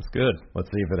 That's good. Let's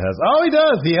see if it has. Oh, he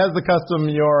does. He has the custom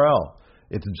URL.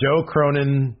 It's Joe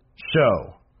Cronin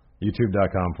Show.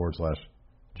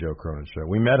 YouTube.com/Joe Cronin Show.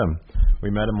 We met him.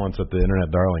 Once at the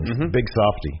Internet Darlings. Mm-hmm. Big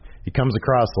softy. He comes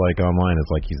across like online as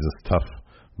like he's this tough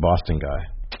Boston guy.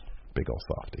 Big old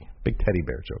softy. Big teddy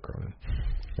bear, Joe Cronin.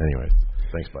 Anyways,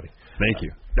 thanks, buddy. Thank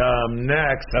you.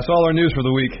 Next. That's all our news for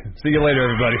the week. See you later,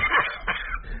 everybody.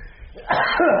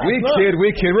 We kid.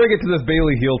 We're going to get to this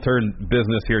Bailey heel turn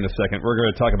business here in a second. We're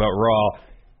going to talk about Raw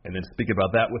and then speak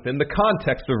about that within the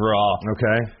context of Raw.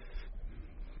 Okay.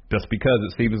 Just because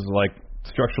it seems like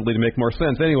structurally to make more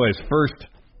sense. Anyways, first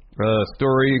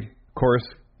story, of course,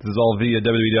 this is all via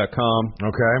WWE.com.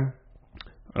 Okay.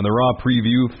 On the Raw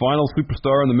preview, final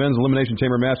superstar in the men's Elimination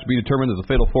Chamber match to be determined as a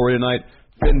fatal four-way tonight.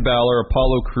 Finn Balor,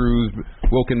 Apollo Crews,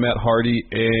 Wilkin Matt Hardy,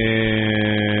 and...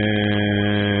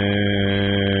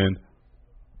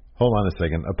 Hold on a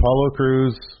second. Apollo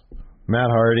Crews, Matt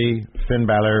Hardy, Finn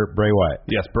Balor, Bray Wyatt.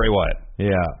 Yes, Bray Wyatt.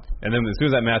 Yeah. And then as soon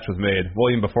as that match was made,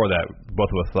 well, even before that, both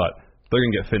of us thought they're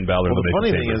going to get Finn Balor. Well, the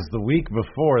funny thing is, the week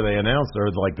before they announced, or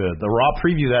like the Raw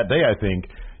preview that day, I think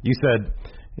you said,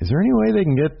 "Is there any way they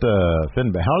can get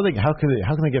Finn? How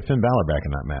can they get Finn Balor back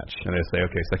in that match?" And they say,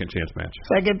 "Okay, second chance match."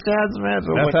 Second chance match.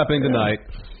 That's happening tonight.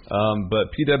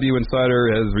 But PW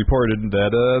Insider has reported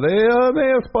that they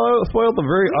have spoiled the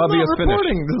very obvious finish.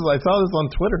 I saw this on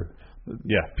Twitter.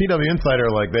 Yeah. PW Insider,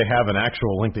 like, they have an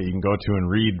actual link that you can go to and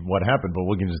read what happened, but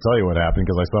we can just tell you what happened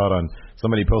because I saw it on,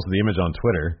 somebody posted the image on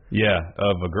Twitter. Yeah,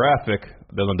 of a graphic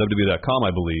that was on WWE.com,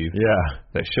 I believe. Yeah.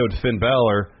 That showed Finn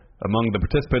Balor among the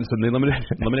participants in the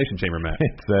Elimination Chamber match.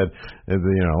 It said,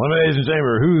 Elimination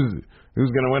Chamber,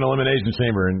 who's going to win Elimination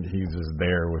Chamber? And he's just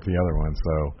there with the other one.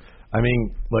 So, I mean,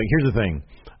 like, here's the thing.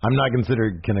 I'm not going to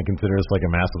consider this like a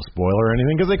massive spoiler or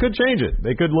anything because they could change it.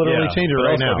 They could literally change it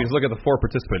right now. If you look at the 4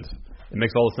 participants, it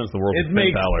makes all the sense in the world. It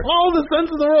makes all the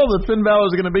sense in the world that Finn Balor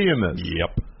is going to be in this.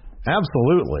 Yep.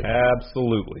 Absolutely.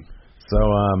 So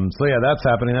yeah, that's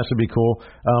happening. That should be cool.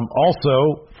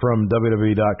 Also, from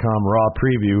WWE.com Raw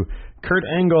Preview, Kurt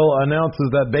Angle announces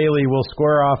that Bayley will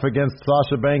square off against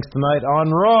Sasha Banks tonight on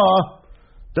Raw.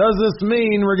 Does this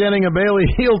mean we're getting a Bayley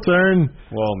heel turn?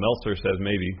 Well, Meltzer says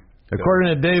maybe.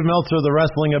 According to Dave Meltzer, the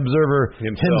Wrestling Observer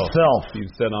himself. He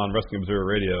said on Wrestling Observer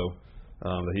Radio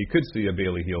that he could see a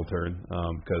Bayley heel turn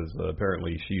because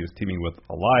apparently she is teaming with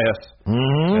Elias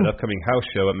at an upcoming house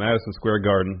show at Madison Square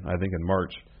Garden, I think in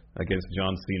March, against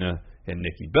John Cena and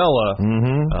Nikki Bella.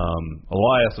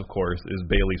 Elias, of course, is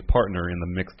Bayley's partner in the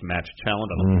Mixed Match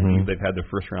Challenge. I don't believe they've had their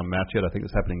first round match yet. I think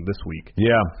it's happening this week.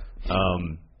 Yeah.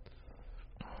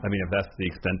 I mean, if that's the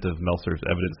extent of Meltzer's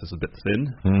evidence, it's a bit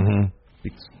thin.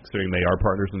 Considering they are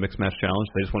partners in the Mixed Match Challenge,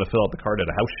 they just want to fill out the card at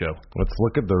a house show. Let's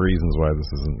look at the reasons why this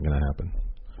isn't going to happen.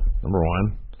 Number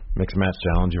one, Mixed Match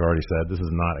Challenge, you've already said. This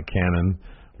is not a canon.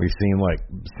 We've seen, like,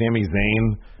 Sami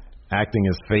Zayn acting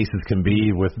as face as can be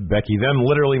with Becky, them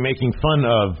literally making fun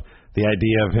of the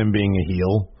idea of him being a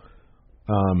heel,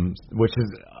 which is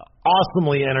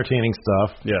awesomely entertaining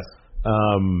stuff. Yes.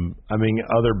 I mean,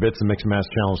 other bits of Mixed Match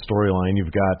Challenge storyline, you've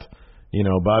got,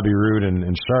 Bobby Roode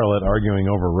and Charlotte arguing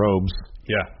over robes.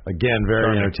 Yeah. Again,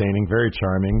 very entertaining, very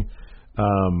charming.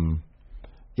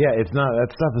 Yeah, it's not, that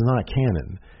stuff is not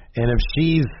canon. And if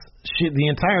the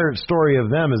entire story of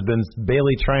them has been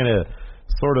Bayley trying to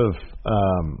sort of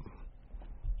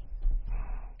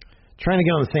trying to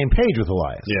get on the same page with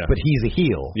Elias. Yeah. But he's a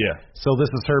heel. Yeah. So this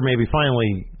is her maybe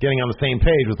finally getting on the same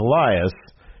page with Elias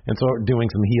and so doing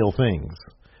some heel things.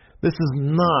 This is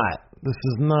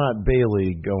not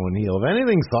Bayley going heel. If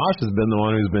anything, Sasha's been the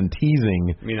one who's been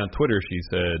teasing. I mean, on Twitter she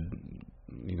said,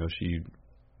 she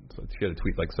had a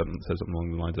tweet like said something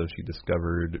along the lines of she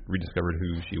rediscovered who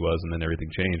she was and then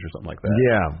everything changed or something like that.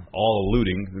 Yeah. All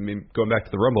alluding, I mean, going back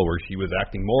to the Rumble where she was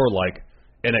acting more like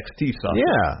NXT Sasha.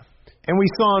 Yeah. And we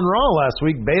saw on Raw last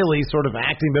week Bayley sort of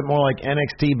acting a bit more like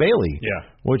NXT Bayley. Yeah.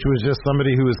 Which was just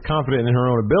somebody who was confident in her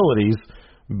own abilities,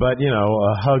 but,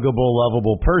 a huggable,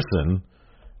 lovable person.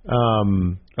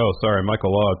 Sorry,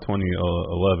 Michael Law,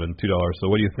 2011, $2. So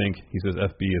what do you think? He says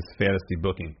FB is fantasy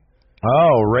booking.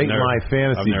 Oh, rate my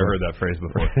fantasy. I've never heard that phrase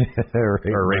before.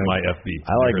 rate my FB.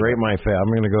 I like rate my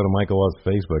I'm going to go to Michael Law's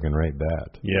Facebook and rate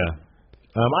that. Yeah.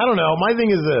 I don't know. My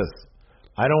thing is this.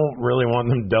 I don't really want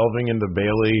them delving into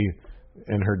Bayley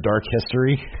and her dark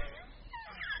history.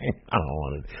 I don't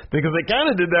want it. Because they kind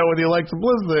of did that with the Alexa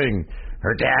Bliss thing.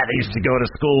 Her dad used to go to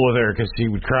school with her because she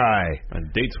would cry. On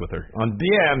dates with her. On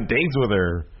dates with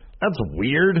her. That's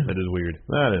weird. That is weird.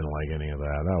 I didn't like any of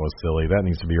that. That was silly. That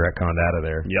needs to be retconned out of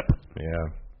there. Yep. Yeah.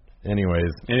 Anyways,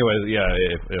 yeah.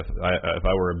 If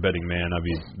I were a betting man, I'd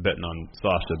be betting on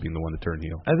Sasha being the one to turn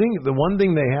heel. I think the one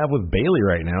thing they have with Bayley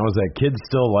right now is that kids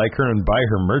still like her and buy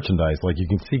her merchandise. Like you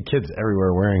can see kids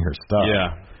everywhere wearing her stuff.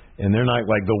 Yeah. And they're not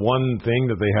like the one thing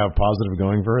that they have positive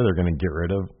going for her, they're going to get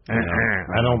rid of.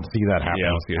 I don't see that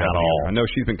happening at all. I know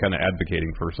she's been kind of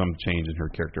advocating for some change in her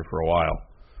character for a while.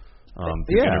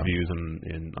 Interviews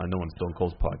and I know on Stone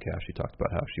Cold's podcast she talked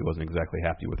about how she wasn't exactly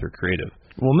happy with her creative.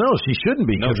 Well, no, she shouldn't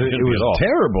be because it was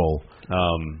terrible.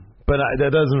 But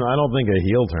that doesn't. I don't think a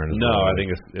heel turn is. No, I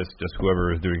think it's just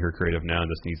whoever is doing her creative now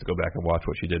just needs to go back and watch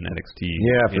what she did in NXT.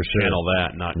 Yeah, for sure. Channel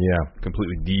that, not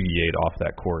completely deviate off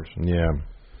that course. Yeah.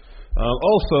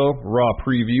 Also, Raw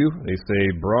preview. They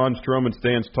say Braun Strowman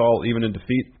stands tall even in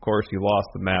defeat. Of course, he lost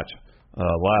the match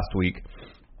last week.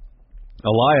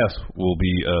 Elias will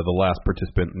be the last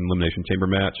participant in the Elimination Chamber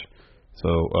match. So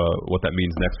what that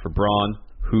means next for Braun,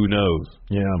 who knows?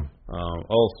 Yeah.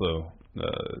 Also,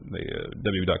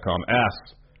 WWE.com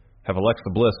asks have Alexa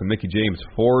Bliss and Mickie James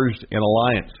forged an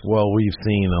alliance. Well, we've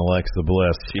seen Alexa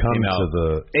Bliss come came out, to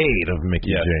the aid of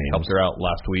Mickie James. Helped her out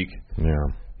last week. Yeah.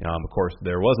 Of course,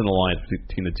 there was an alliance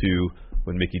between the two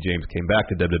when Mickie James came back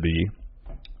to WWE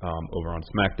over on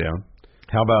SmackDown.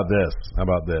 How about this?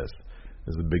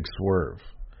 There's a big swerve.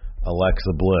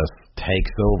 Alexa Bliss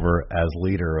takes over as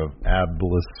leader of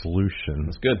Ablis Solutions.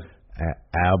 That's good.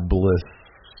 Ablis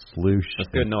Solutions. That's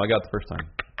good. No, I got it the first time.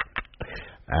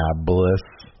 Ablis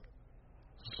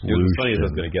Solutions. It was as funny as I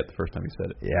was going to get the first time you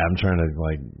said it. Yeah, I'm trying to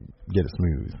get it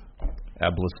smooth.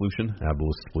 Ablis Solution.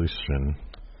 Ablis Solution.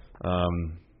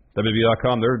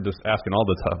 WWE.com, they're just asking all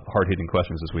the hard-hitting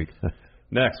questions this week.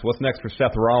 Next, what's next for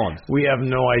Seth Rollins? We have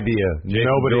no idea.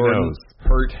 Nobody Jordan, knows.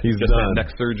 Hurt. He's just done. had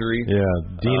neck surgery. Yeah.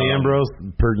 Dean Ambrose,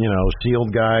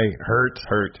 Shield guy, hurt.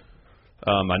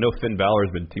 I know Finn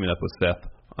Balor's been teaming up with Seth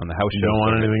on the house show. Don't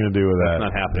want anything to do with that.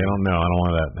 That's not happening. I don't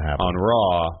want that to happen. On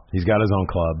Raw. He's got his own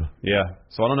club. Yeah.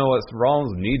 So I don't know what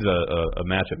Rollins needs a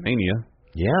match at Mania.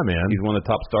 Yeah, man. He's one of the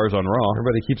top stars on Raw.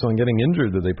 Everybody keeps on getting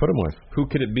injured that they put him with. Who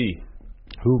could it be?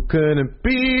 Who could it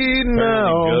be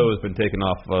now? Joe has been taking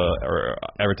off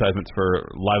advertisements for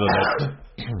live events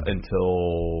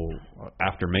until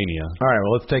after Mania. All right,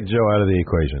 well, let's take Joe out of the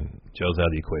equation. Joe's out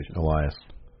of the equation. Elias.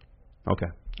 Okay.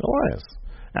 Elias.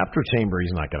 After Chamber,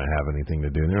 he's not going to have anything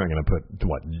to do. They're not going to put,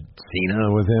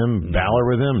 Cena with him? No. Balor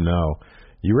with him? No.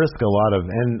 You risk a lot of,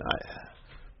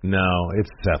 no, it's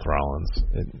Seth Rollins.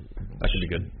 That could be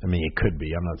good. I mean, it could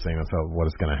be. I'm not saying that's what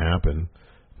is going to happen,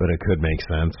 but it could make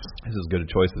sense. This is as good a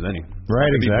choice as any.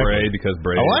 Right, exactly. Bray, because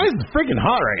Bray. Elias is freaking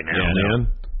hot right now, man.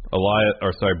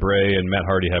 Bray and Matt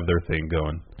Hardy have their thing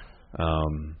going.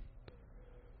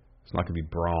 It's not going to be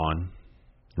Braun.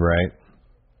 Right.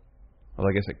 Well,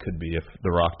 I guess it could be if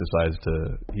The Rock decides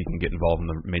he can get involved in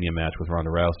the Mania match with Ronda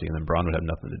Rousey, and then Braun would have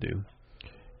nothing to do.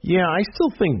 Yeah, I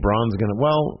still think Braun's going to,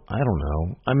 I don't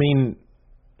know. I mean,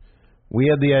 we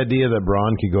had the idea that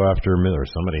Braun could go after Miz, or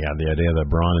somebody had the idea that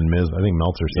Braun and Miz, I think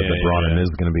Meltzer said that Braun and Miz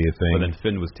is going to be a thing. But then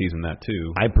Finn was teasing that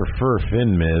too. I prefer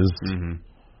Finn Miz. Mm-hmm.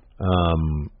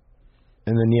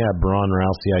 And then, Braun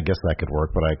Rousey, I guess that could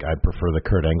work, but I prefer the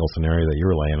Kurt Angle scenario that you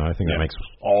were laying on. I think that makes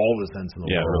all the sense in the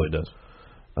world. Yeah, it really does.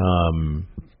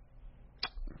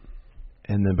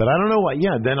 But I don't know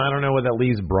then I don't know what that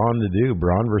leaves Braun to do.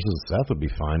 Braun versus Seth would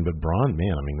be fine, but Braun,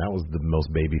 man, I mean, that was the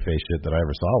most babyface shit that I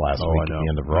ever saw last week at the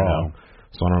end of Raw.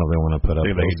 So I don't know if they want to put up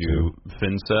those they could do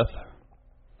Finn Seth.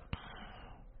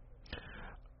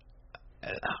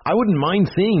 I wouldn't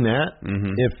mind seeing that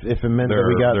if it meant that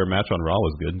we got their match on Raw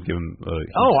was good. Give them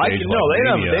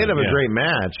they'd have a great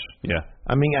match. Yeah,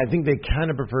 I mean, I think they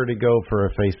kind of prefer to go for a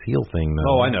face heel thing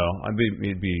though. Oh, I know.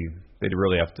 They'd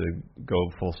really have to go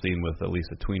full steam with at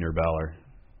least a tweener Balor.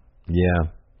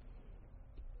 Yeah.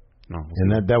 No,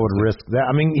 and that would risk that.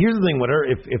 I mean, here's the thing: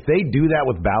 if they do that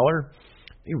with Balor,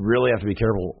 you really have to be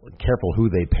careful who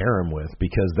they pair him with,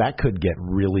 because that could get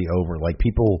really over. Like,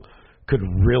 people could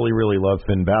really, really love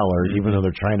Finn Balor, even though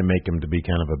they're trying to make him to be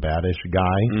kind of a baddish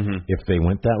guy. If they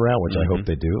went that route, which I hope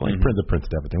they do, like the Prince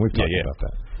Devitt thing, we've talked about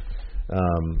that.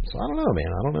 So I don't know, man.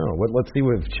 I don't know. Let's see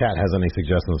if chat has any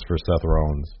suggestions for Seth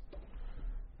Rollins.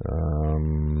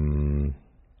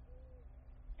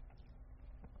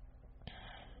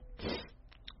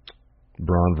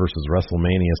 Braun versus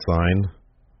WrestleMania sign.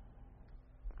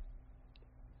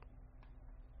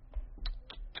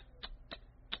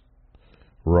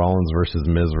 Rollins versus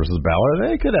Miz versus Balor.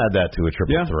 They could add that to a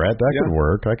triple threat. That could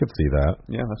work. I could see that.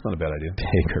 Yeah, that's not a bad idea.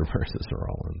 Taker versus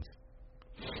Rollins.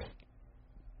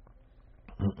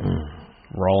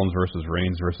 Rollins versus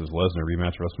Reigns versus Lesnar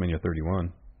rematch WrestleMania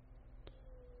 31.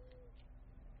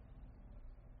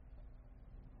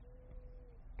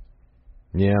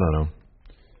 Yeah, I don't know.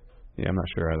 Yeah, I'm not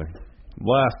sure either.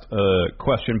 Last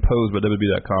question posed by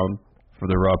WWE.com for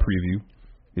the Raw preview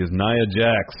is Nia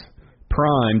Jax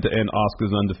primed to end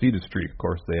Asuka's undefeated streak. Of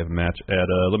course, they have a match at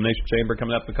Elimination Chamber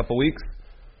coming up in a couple weeks.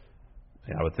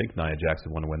 Yeah, I would think Nia Jax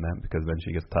would want to win that, because then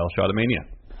she gets the title shot at Mania.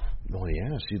 Well,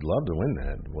 yeah, she'd love to win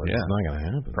that. Well, it's not going to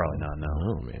happen. Probably not, no.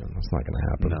 Oh, man, that's not going to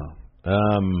happen. No.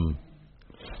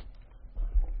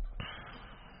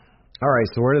 All right,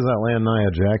 so where does that land Nia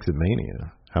Jax at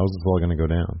Mania? How is this all going to go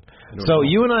down? So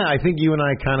I think you and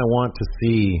I kind of want to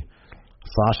see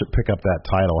Sasha pick up that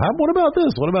title. What about this?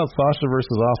 What about Sasha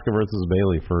versus Asuka versus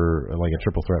Bayley for like a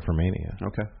triple threat for Mania?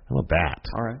 Okay. How about that?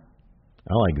 All right.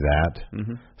 I like that.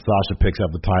 Sasha picks up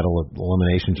the title at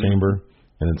Elimination Chamber,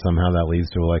 and then somehow that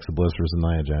leads to Alexa Bliss versus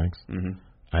Nia Jax.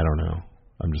 I don't know.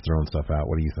 I'm just throwing stuff out.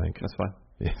 What do you think? That's fine.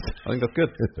 I think that's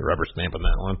good. The rubber stamp on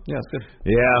that one. Yeah, that's good.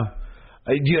 Yeah.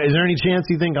 Is there any chance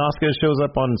you think Asuka shows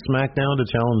up on SmackDown to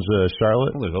challenge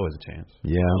Charlotte? Well, there's always a chance.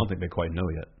 Yeah. I don't think they quite know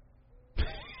yet.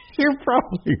 You're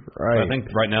probably right. I think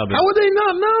right now. How would they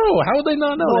not know? How would they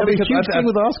not know? Well, They have a huge thing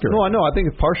with Oscar. No, I know. I think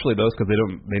it's partially those because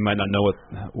they might not know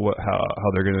how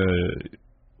they're gonna.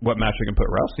 What match they can put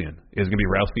Rousey in? Is it going to be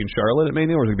Rousey and Charlotte at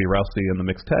Mania, or is it going to be Rousey in the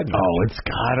mixed tag match? Oh, it's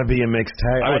got to be a mixed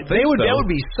tag. That would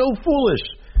be so foolish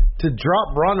to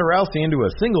drop Ronda Rousey into a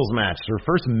singles match, her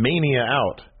first Mania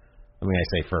out. I mean, I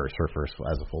say first, her first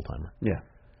as a full-timer. Yeah.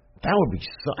 That would be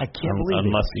so... I can't believe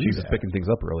Unless she's just picking things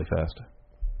up really fast.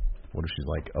 What if she's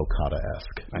like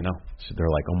Okada-esque? I know.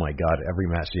 They're like, oh my God, every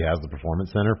match she has at the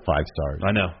Performance Center, 5 stars.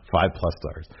 I know. 5+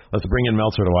 stars. Let's bring in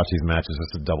Meltzer to watch these matches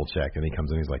just to double check. And he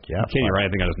comes in, he's like, yeah. You can't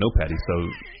write anything on his notepad. He's so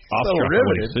awestruck by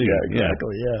what he sees. Yeah,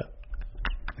 exactly, yeah.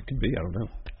 It could be, I don't know.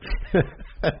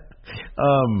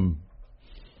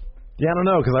 Yeah, I don't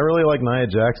know, because I really like Nia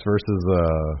Jax versus,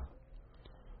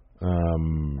 I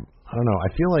don't know.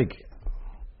 I feel like,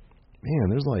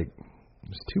 man, there's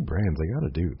 2 brands I got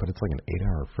to do, but it's like an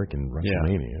 8-hour freaking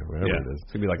WrestleMania, whatever it is.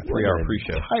 It's going to be like a 3-hour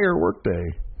pre-show. Entire workday.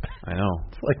 I know.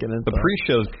 It's like an The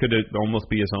pre-shows could almost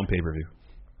be his own pay-per-view.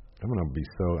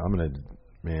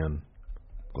 Man,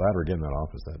 glad we're getting that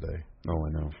office that day. Oh, I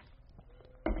know.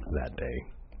 That day.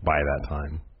 By that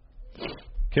time.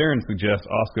 Karen suggests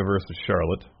Asuka versus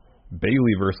Charlotte,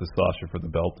 Bayley versus Sasha for the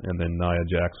belt, and then Nia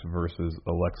Jax versus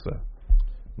Alexa.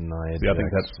 I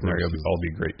think that scenario would all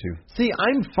be great too. See,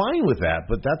 I'm fine with that,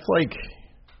 but that's like,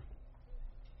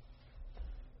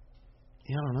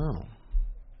 I don't know.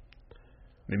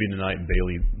 Maybe tonight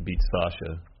Bayley beats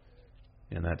Sasha,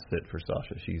 and that's it for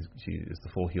Sasha. She is the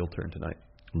full heel turn tonight.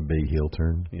 Big heel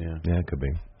turn. Yeah, it could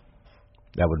be.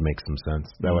 That would make some sense.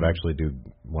 That would actually do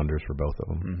wonders for both of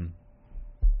them.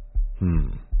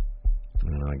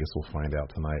 I guess we'll find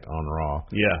out tonight on Raw.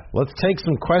 Yeah. Let's take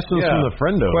some questions from the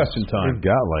friendos. Question time. We've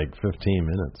got like 15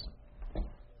 minutes.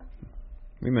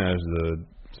 We managed to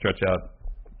stretch out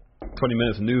 20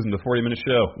 minutes of news into a 40-minute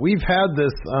show. We've had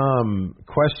this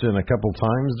question a couple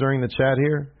times during the chat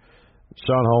here.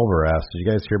 Sean Holver asked, did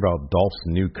you guys hear about Dolph's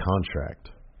new contract?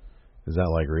 Is that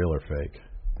like real or fake?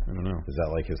 I don't know. Is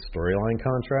that like his storyline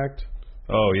contract?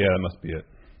 Oh, yeah, that must be it.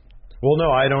 Well,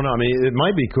 no, I don't know. I mean, it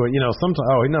might be cool. Sometimes.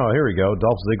 Oh, no, here we go.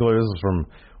 Dolph Ziggler. This is from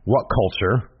What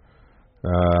Culture.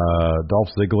 Dolph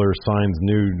Ziggler signs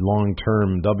new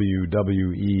long-term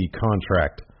WWE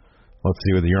contract. Let's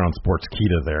see whether you're on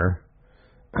Sportskeeda there.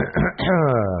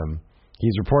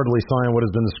 He's reportedly signed what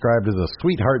has been described as a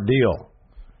sweetheart deal.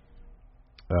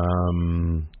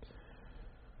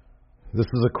 This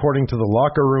is according to the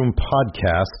Locker Room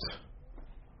podcast.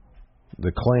 The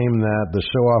claim that the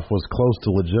show-off was close to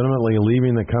legitimately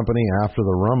leaving the company after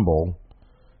the Rumble.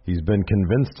 He's been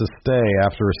convinced to stay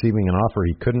after receiving an offer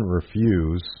he couldn't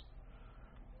refuse.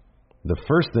 The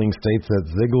first thing states that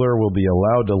Ziggler will be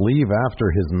allowed to leave after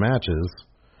his matches,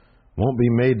 won't be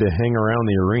made to hang around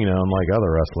the arena unlike other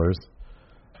wrestlers.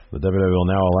 The WWE will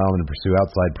now allow him to pursue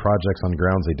outside projects on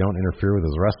grounds they don't interfere with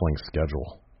his wrestling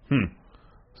schedule.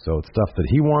 So it's stuff that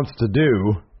he wants to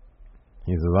do.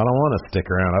 He says, I don't want to stick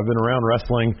around. I've been around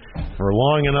wrestling for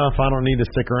long enough. I don't need to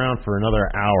stick around for another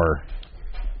hour.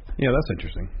 Yeah, that's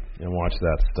interesting. And watch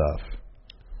that stuff.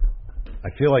 I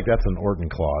feel like that's an Orton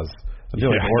clause. I feel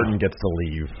like Orton gets to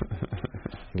leave.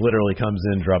 Literally comes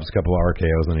in, drops a couple of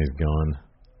RKOs, and he's gone.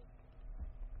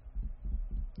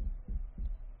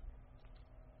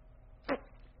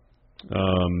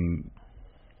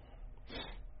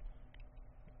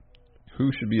 Who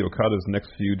should be Okada's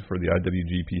next feud for the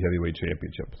IWGP Heavyweight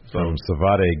Championship? From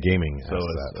Savate Gaming. So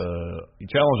he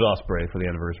challenged Ospreay for the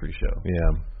anniversary show.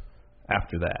 Yeah.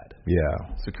 After that.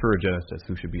 Yeah. Sakura Genesis,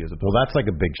 who should be his opponent. Well, that's like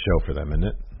a big show for them, isn't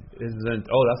it?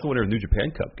 That's the winner of New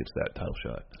Japan Cup gets that title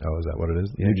shot. Oh, is that what it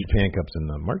is? Yeah. New Japan Cup's in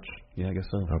March? Yeah, I guess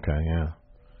so. Okay, yeah.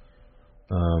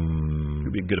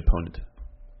 Who'd be a good opponent?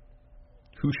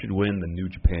 Who should win the New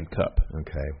Japan Cup?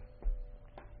 Okay.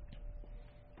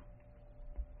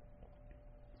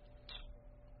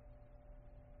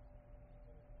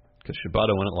 Because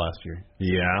Shibata won it last year.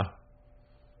 Yeah.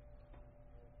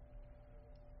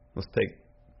 Let's take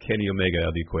Kenny Omega out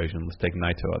of the equation. Let's take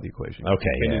Naito out of the equation.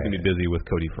 Okay. Kenny's going to be busy with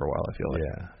Cody for a while, I feel like.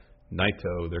 Yeah.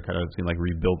 Naito, they're kind of seem like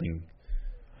rebuilding.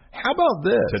 How about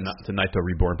this? To Naito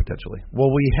Reborn, potentially. Well,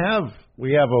 we have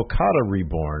Okada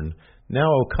Reborn. Now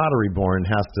Okada Reborn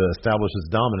has to establish his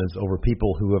dominance over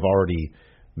people who have already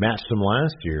matched him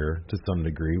last year to some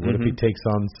degree. What if he takes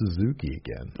on Suzuki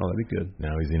again? Oh, that'd be good.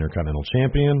 Now he's the Intercontinental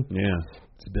Champion. Yeah.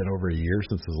 It's been over a year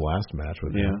since his last match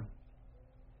with him.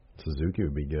 Suzuki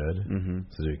would be good.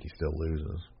 Suzuki still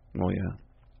loses. Well, yeah.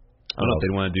 I don't know if they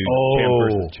want to do champ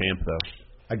versus champ, though.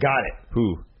 I got it.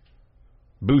 Who?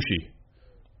 Bushi.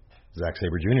 Zack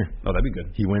Sabre Jr. Oh, that'd be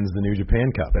good. He wins the New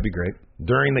Japan Cup. That'd be great.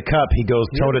 During the Cup, he goes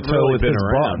toe-to-toe really with been his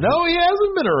boss. around. No, he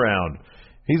hasn't been around.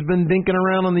 He's been dinking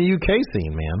around on the UK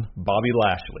scene, man. Bobby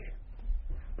Lashley.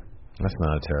 That's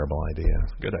not a terrible idea.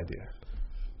 Good idea.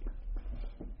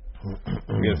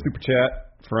 We got a super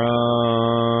chat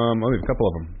from, we have a couple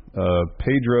of them.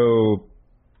 Pedro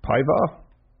Paiva,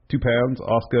 2 pounds.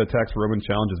 Asuka attacks Roman,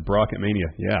 challenges Brock at Mania.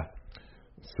 Yeah.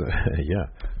 So, yeah.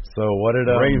 So what did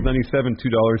Reigns 97, $2,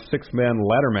 6-man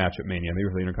ladder match at Mania, maybe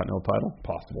for the Intercontinental title,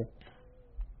 possible.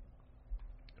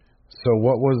 So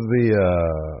what was the?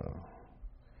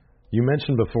 You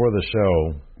mentioned before the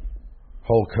show,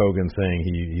 Hulk Hogan saying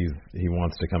he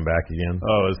wants to come back again.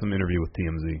 Oh, it's some interview with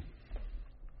TMZ.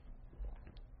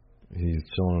 He's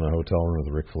chilling in a hotel room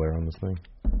with Ric Flair on this thing.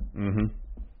 Mm-hmm.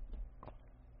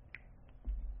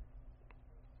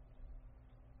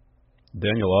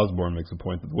 Daniel Osborne makes a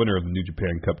point that the winner of the New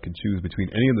Japan Cup can choose between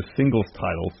any of the singles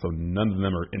titles, so none of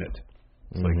them are in it.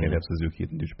 So you can't have Suzuki at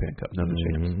the New Japan Cup, none of the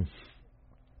champs.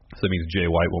 So that means Jay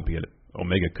White won't be in it.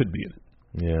 Omega could be in it.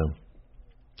 Yeah.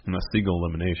 And that's single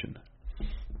elimination.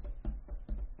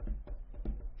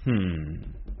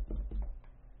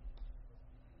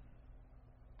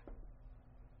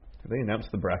 Have they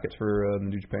announced the brackets for the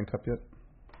New Japan Cup yet?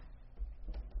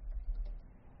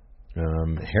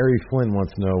 Harry Flynn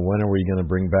wants to know, when are we going to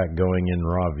bring back Going In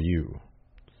Raw View?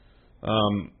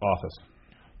 Office.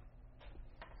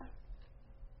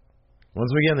 Once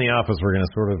we get in the office, we're going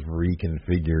to sort of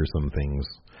reconfigure some things.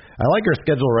 I like our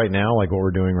schedule right now, like what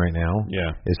we're doing right now.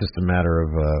 Yeah. It's just a matter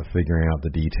of figuring out the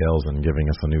details and giving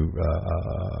us a new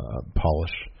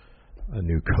polish, a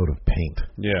new coat of paint.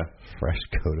 Yeah. Fresh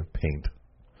coat of paint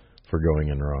for Going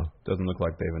In Raw. Doesn't look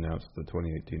like they've announced the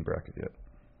 2018 bracket yet.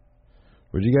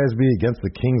 Would you guys be against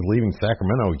the Kings leaving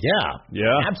Sacramento?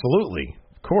 Yeah. Absolutely.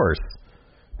 Of course.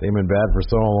 They've been bad for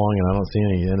so long, and I don't see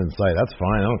any end in sight. That's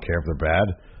fine. I don't care if they're bad.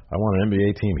 I want an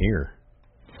NBA team here.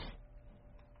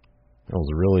 It was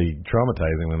really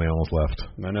traumatizing when they almost left.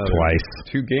 I know. Twice.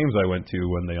 2 games I went to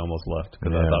when they almost left,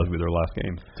 because I thought it would be their last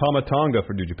game. Tama Tonga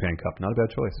for New Japan Cup. Not a bad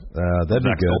choice. That'd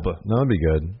be good. Stolpa. No, that'd be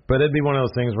good. But it'd be one of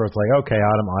those things where it's like, okay, I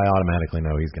automatically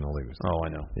know he's going to lose. Oh,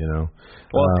 I know. You know?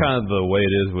 Well, it's kind of the way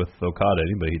it is with Okada.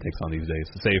 Anybody he takes on these days.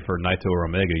 Say for Naito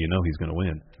or Omega, you know he's going to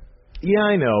win. Yeah,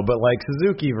 I know, but like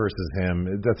Suzuki versus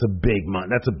him, that's a big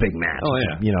match. Oh,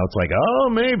 yeah. You know, it's like, oh,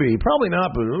 maybe. Probably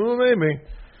not, but oh, maybe.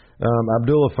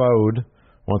 Abdullah Faoud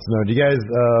wants to know, do you guys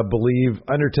believe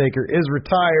Undertaker is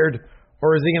retired,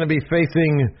 or is he going to be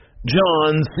facing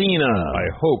John Cena? I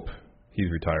hope he's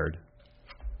retired.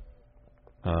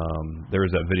 There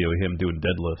was that video of him doing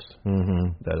deadlifts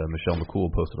that Michelle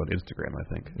McCool posted on Instagram, I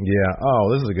think. Yeah.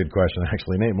 Oh, this is a good question,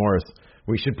 actually. Nate Morris,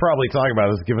 we should probably talk about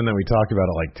this, given that we talked about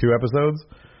it like 2 episodes.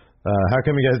 How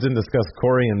come you guys didn't discuss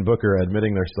Corey and Booker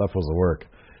admitting their stuff was a work?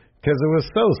 Because it was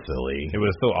so silly. It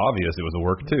was so obvious it was a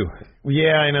work, too.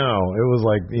 Yeah, I know. It was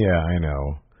like, yeah, I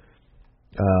know.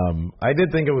 I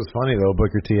did think it was funny, though.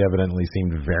 Booker T evidently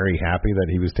seemed very happy that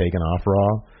he was taken off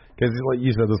Raw. Because, like you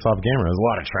said this off camera, there's a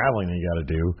lot of traveling that you got to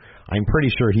do. I'm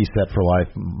pretty sure he's set for life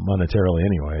monetarily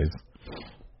anyways.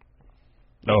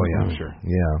 Oh, yeah, I'm sure.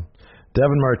 Yeah.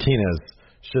 Devin Martinez,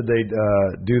 should they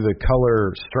do the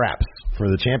color straps for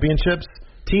the championships?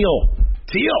 Teal.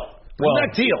 Bring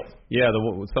back teal. Yeah,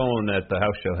 someone at the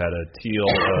house show had a teal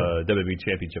WWE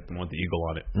championship and with the eagle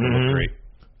on it. It looked great.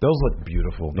 Those look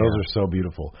beautiful. Those are so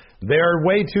beautiful. They're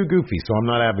way too goofy, so I'm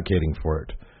not advocating for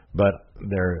it. But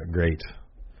they're great.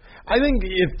 I think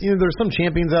if there's some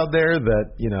champions out there that,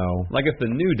 like if the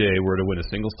New Day were to win a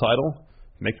singles title,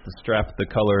 make the strap the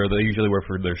color they usually wear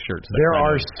for their shirts. There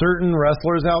are certain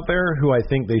wrestlers out there who I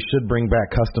think they should bring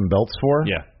back custom belts for.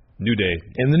 Yeah. New Day.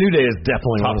 And the New Day is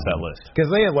definitely tops that list. Because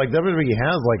they have, like, WWE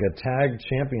has like a tag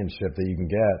championship that you can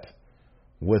get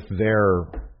with their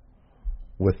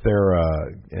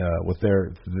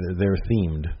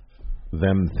themed,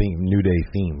 New Day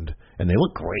themed, and they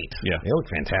look great. Yeah, they look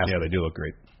fantastic. Yeah, they do look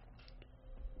great.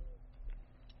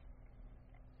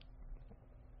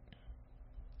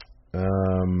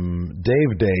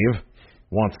 Dave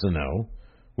wants to know,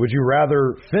 would you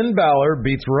rather Finn Balor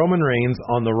beats Roman Reigns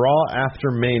on the Raw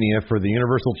after Mania for the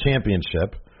Universal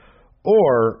Championship,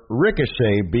 or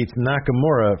Ricochet beats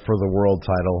Nakamura for the world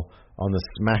title on the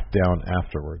SmackDown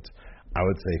afterwards? I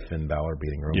would say Finn Balor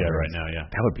beating Roman Reigns. Yeah, right now, yeah.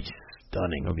 That would be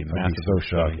stunning. That would be massive. massive.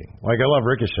 So shocking. Like, I love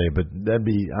Ricochet, but that'd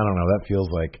be, I don't know, that feels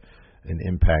like an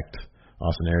Impact.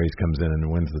 Austin Aries comes in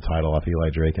and wins the title off Eli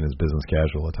Drake in his business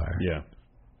casual attire. Yeah.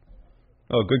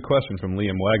 Oh, good question from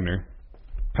Liam Wagner.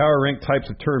 Power rank types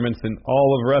of tournaments in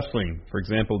all of wrestling. For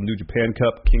example, New Japan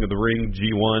Cup, King of the Ring,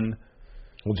 G1.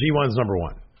 Well, G1's number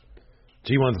one.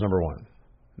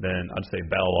 then I'd say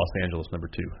Battle of Los Angeles number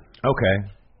 2. Okay.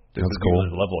 That's cool.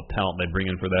 The level of talent they bring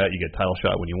in for that. You get title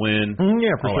shot when you win.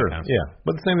 Yeah, for sure. Kind of yeah,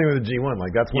 but the same thing with the G1.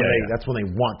 Like that's when that's when they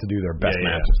want to do their best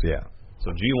matches. Yeah.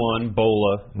 So G1,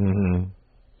 Bola.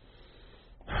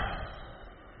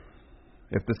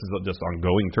 If this is just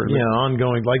ongoing tournament. Yeah,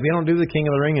 ongoing. Like they don't do the King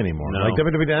of the Ring anymore. No. Like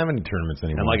WWE don't have any tournaments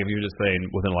anymore. And like if you were just saying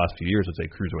within the last few years, it's a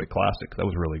Cruiserweight Classic. That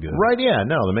was really good. Right? Yeah.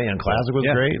 No, the Mae Young Classic was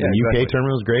great. The UK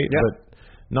tournament was great, but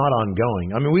not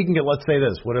ongoing. I mean, we can get. Let's say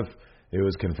this. What if it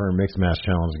was confirmed Mixed Match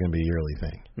Challenge is going to be a yearly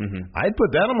thing? I'd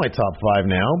put that on my top 5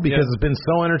 now because it's been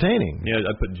so entertaining. Yeah,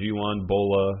 I'd put G1,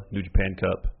 Bola, New Japan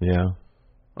Cup. Yeah.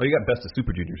 Oh, you got Best of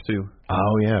Super Juniors too.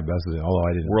 Oh yeah, Best of. Although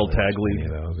I didn't. World Tag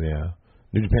League. Those, yeah.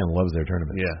 New Japan loves their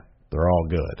tournaments. Yeah. They're all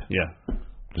good. Yeah.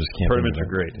 Just can't. Tournaments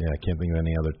are great. Yeah, I can't think of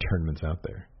any other tournaments out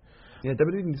there. Yeah,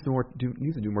 WWE needs to do more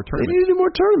tournaments. They need to do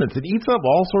more tournaments. It eats up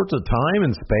all sorts of time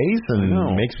and space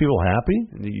and makes people happy.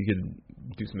 And you could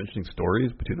do some interesting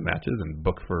stories between the matches and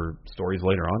book for stories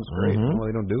later on. It's great. Well,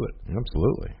 they don't do it.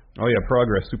 Absolutely. Oh yeah,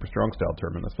 Progress Super Strong Style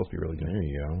tournament. That's supposed to be really good. There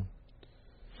you go.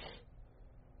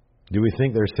 Do we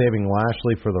think they're saving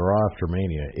Lashley for the Raw after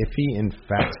Mania? If he in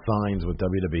fact signs with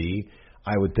WWE,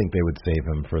 I would think they would save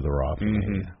him for the Raw after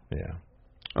Mania. Yeah.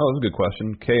 Oh, that's a good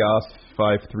question. Chaos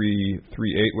 5338.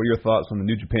 What are your thoughts on the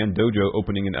New Japan Dojo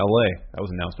opening in LA? That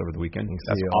was announced over the weekend.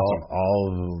 That's awesome.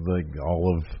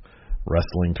 All of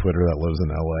wrestling Twitter that lives in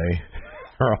LA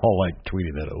are all like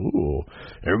tweeting that. Ooh,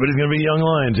 everybody's gonna be Young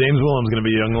Lion. James Williams gonna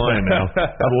be Young Lion now.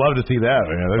 I'd love to see that.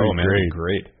 Man. That'd be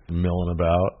great. Milling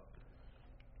about.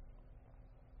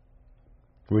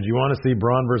 Would you want to see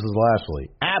Braun versus Lashley?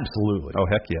 Absolutely. Oh,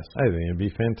 heck yes. I think it'd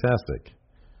be fantastic.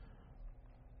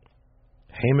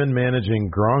 Heyman managing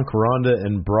Gronk, Ronda,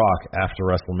 and Brock after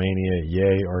WrestleMania,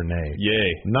 yay or nay? Yay.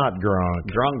 Not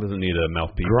Gronk. Gronk doesn't need a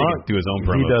mouthpiece. Gronk, he can do his own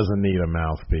promo. He doesn't need a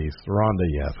mouthpiece. Ronda,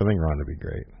 yes. I think Ronda would be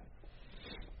great.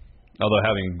 Although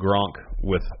having Gronk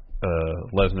with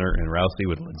Lesnar and Rousey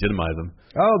would legitimize him.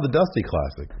 Oh, the Dusty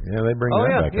Classic. Yeah, they bring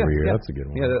that back every year. That's a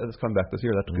good one. Yeah, that's coming back this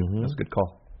year. That's good. That's a good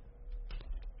call.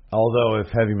 Although if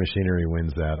Heavy Machinery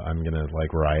wins that, I'm gonna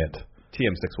riot.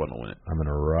 TM61 will win it. I'm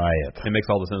gonna riot. It makes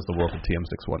all the sense in the world for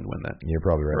TM61 to win that. You're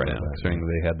probably right now. Considering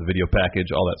they had the video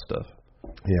package, all that stuff.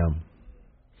 Yeah.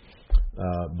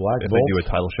 Black if Bolt. they do a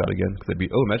title shot again, because they'd be.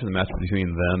 Oh, imagine the match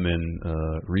between them and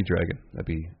Redragon. That'd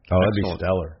be. That'd be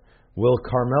stellar. Will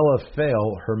Carmella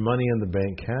fail her Money in the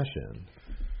Bank cash in?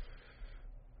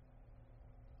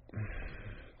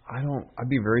 I'd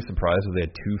be very surprised if they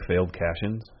had 2 failed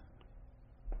cash-ins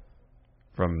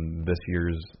from this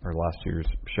year's or last year's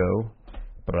show.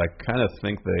 But I kind of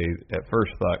think they at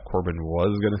first thought Corbin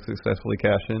was going to successfully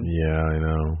cash in. Yeah, I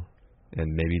know.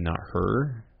 And maybe not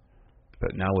her.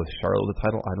 But now with Charlotte the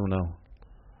title, I don't know.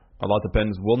 A lot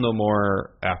depends. We'll know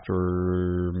more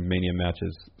after Mania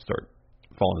matches start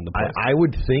falling into place. I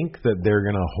would think that they're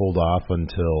going to hold off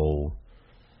until...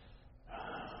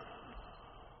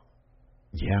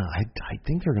 Yeah, I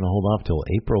think they're going to hold off till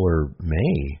April or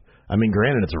May. I mean,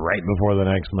 granted, it's right before the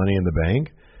next Money in the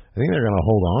Bank. I think they're going to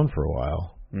hold on for a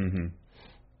while.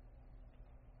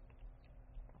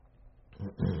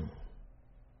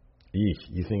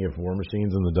 You think if War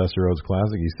Machine's in the Dusty Rhodes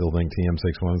Classic, you still think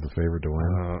TM61 is the favorite to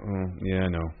win? Yeah, I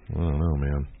know. I don't know,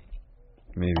 man.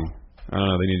 Maybe. I don't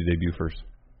know. They need to debut first.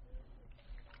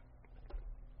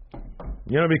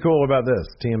 You know what'd be cool about this?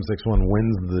 TM61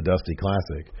 wins the Dusty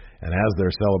Classic, and as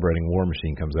they're celebrating, War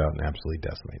Machine comes out and absolutely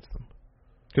decimates them.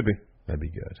 Could be. That'd be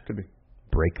good. Could be.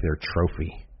 Break their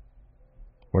trophy.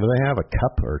 What do they have, a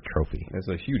cup or a trophy? It's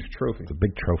a huge trophy. It's a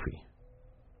big trophy.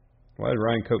 Why did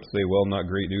Ryan Coates say, well, not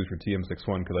great news for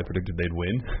TM61 because I predicted they'd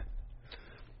win?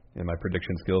 And my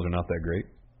prediction skills are not that great.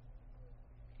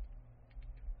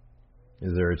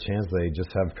 Is there a chance they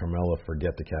just have Carmella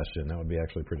forget to cash in? That would be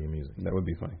actually pretty amusing. That would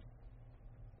be funny.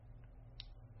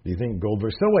 Do you think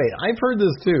Goldberg... So wait, I've heard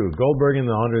this too. Goldberg in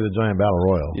the Andre the Giant Battle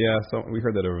Royal. Yeah, so we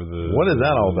heard that over the... What is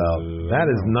that all about? That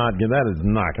is not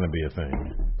going to be a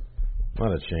thing.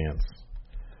 Not a chance.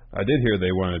 I did hear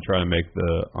they wanted to try to make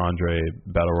the Andre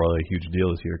Battle Royal a huge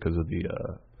deal this year because of the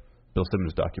Bill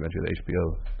Simmons documentary that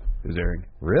HBO is airing.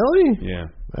 Really? Yeah.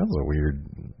 That's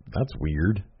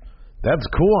weird. That's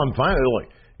cool. I'm fine. Look,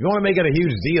 you want to make it a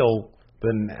huge deal,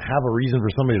 then have a reason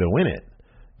for somebody to win it.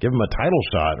 Give them a title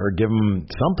shot or give them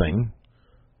something.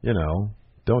 You know,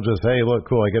 don't just look,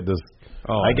 cool. I get this.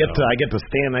 I get to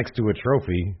stand next to a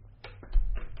trophy.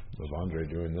 Was Andre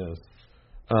doing this?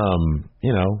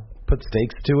 You know, put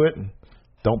stakes to it.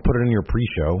 Don't put it in your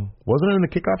pre-show. Wasn't it in the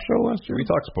kickoff show last year? We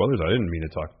talked spoilers. I didn't mean to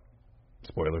talk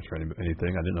spoilers for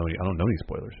anything. I don't know any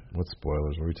spoilers. What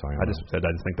spoilers? What are we talking about? I just said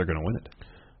I just think they're going to win it.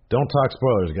 Don't talk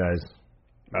spoilers, guys.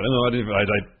 I don't know. If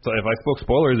I spoke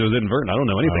spoilers, it was inadvertent. I don't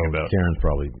know anything about. Karen's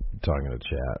probably talking to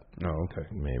chat. Oh, okay.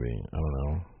 Maybe. I don't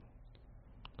know.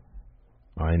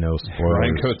 I know spoilers.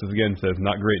 Ryan Costas again says,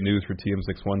 not great news for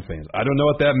TM61 fans. I don't know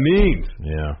what that means.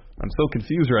 Yeah. I'm so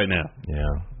confused right now.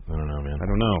 Yeah. I don't know, man. I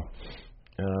don't know.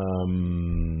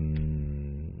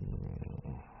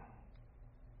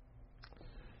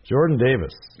 Jordan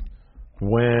Davis.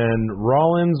 When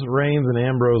Rollins, Reigns, and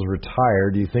Ambrose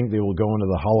retire, do you think they will go into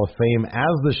the Hall of Fame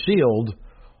as the Shield,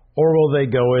 or will they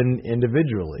go in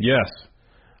individually? Yes.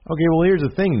 Okay, well, here's the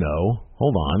thing, though.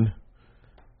 Hold on.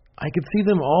 I could see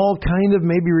them all kind of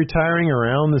maybe retiring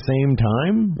around the same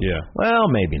time. Yeah. Well,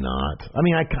 maybe not. I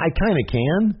mean, I kind of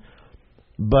can,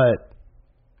 but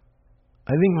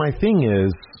I think my thing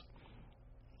is,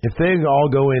 if they all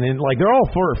go in, like, they're all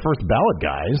first ballot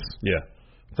guys. Yeah.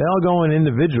 If they all go in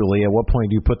individually, at what point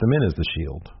do you put them in as the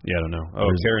Shield? Yeah, I don't know. Oh,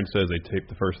 Karen says they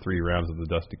taped the first 3 rounds of the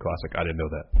Dusty Classic. I didn't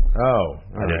know that. Oh,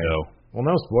 I didn't know. Well,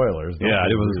 no spoilers. Yeah, I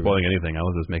wasn't spoiling anything. I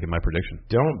was just making my prediction.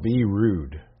 Don't be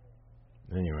rude.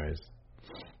 Anyways.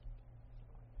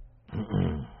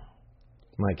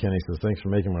 Mike Kenny says, thanks for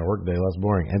making my workday less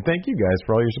boring. And thank you guys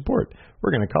for all your support.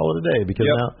 We're going to call it a day because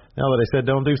now that I said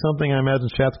don't do something, I imagine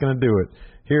chat's going to do it.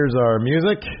 Here's our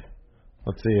music.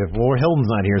 Let's see if Hilton's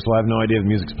not here, so I have no idea if the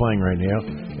music's playing right now.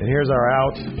 And here's our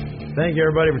out. Thank you,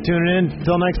 everybody, for tuning in.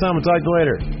 Until next time, we'll talk to you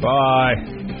later. Bye.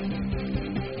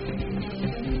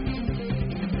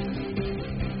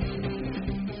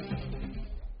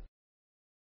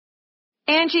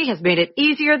 Angie has made it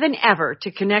easier than ever to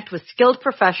connect with skilled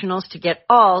professionals to get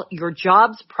all your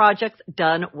jobs projects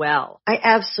done well. I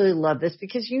absolutely love this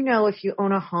because, if you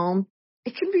own a home,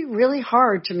 it can be really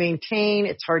hard to maintain.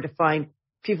 It's hard to find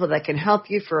people that can help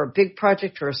you for a big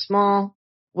project or a small.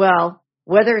 Well,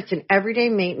 whether it's in everyday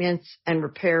maintenance and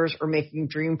repairs or making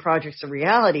dream projects a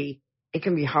reality, it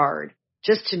can be hard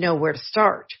just to know where to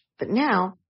start. But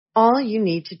now, all you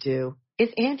need to do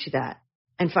is Angie that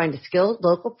and find a skilled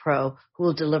local pro who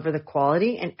will deliver the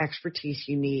quality and expertise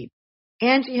you need.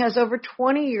 Angie has over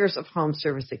 20 years of home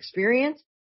service experience,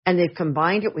 and they've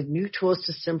combined it with new tools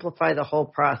to simplify the whole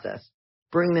process.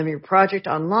 Bring them your project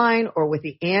online or with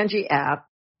the Angie app.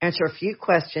 Answer a few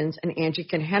questions, and Angie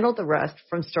can handle the rest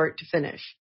from start to finish.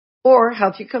 Or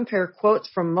help you compare quotes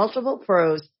from multiple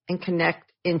pros and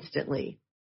connect instantly,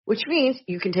 which means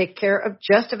you can take care of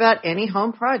just about any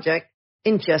home project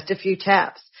in just a few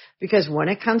taps. Because when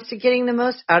it comes to getting the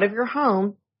most out of your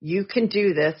home, you can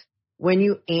do this when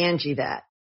you Angie that.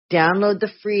 Download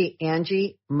the free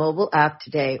Angie mobile app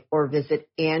today or visit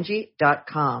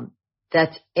Angie.com.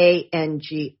 That's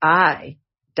ANGI.com.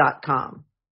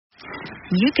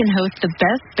 You can host the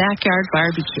best backyard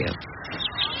barbecue.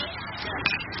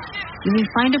 You can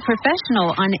find a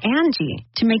professional on Angie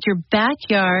to make your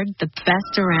backyard the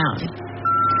best around.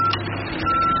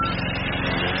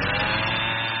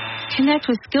 Connect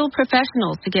with skilled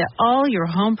professionals to get all your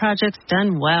home projects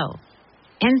done well.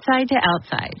 Inside to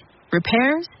outside,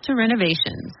 repairs to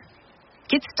renovations.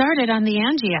 Get started on the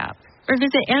Angie app or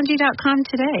visit Angie.com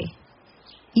today.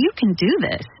 You can do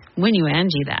this when you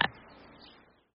Angie that.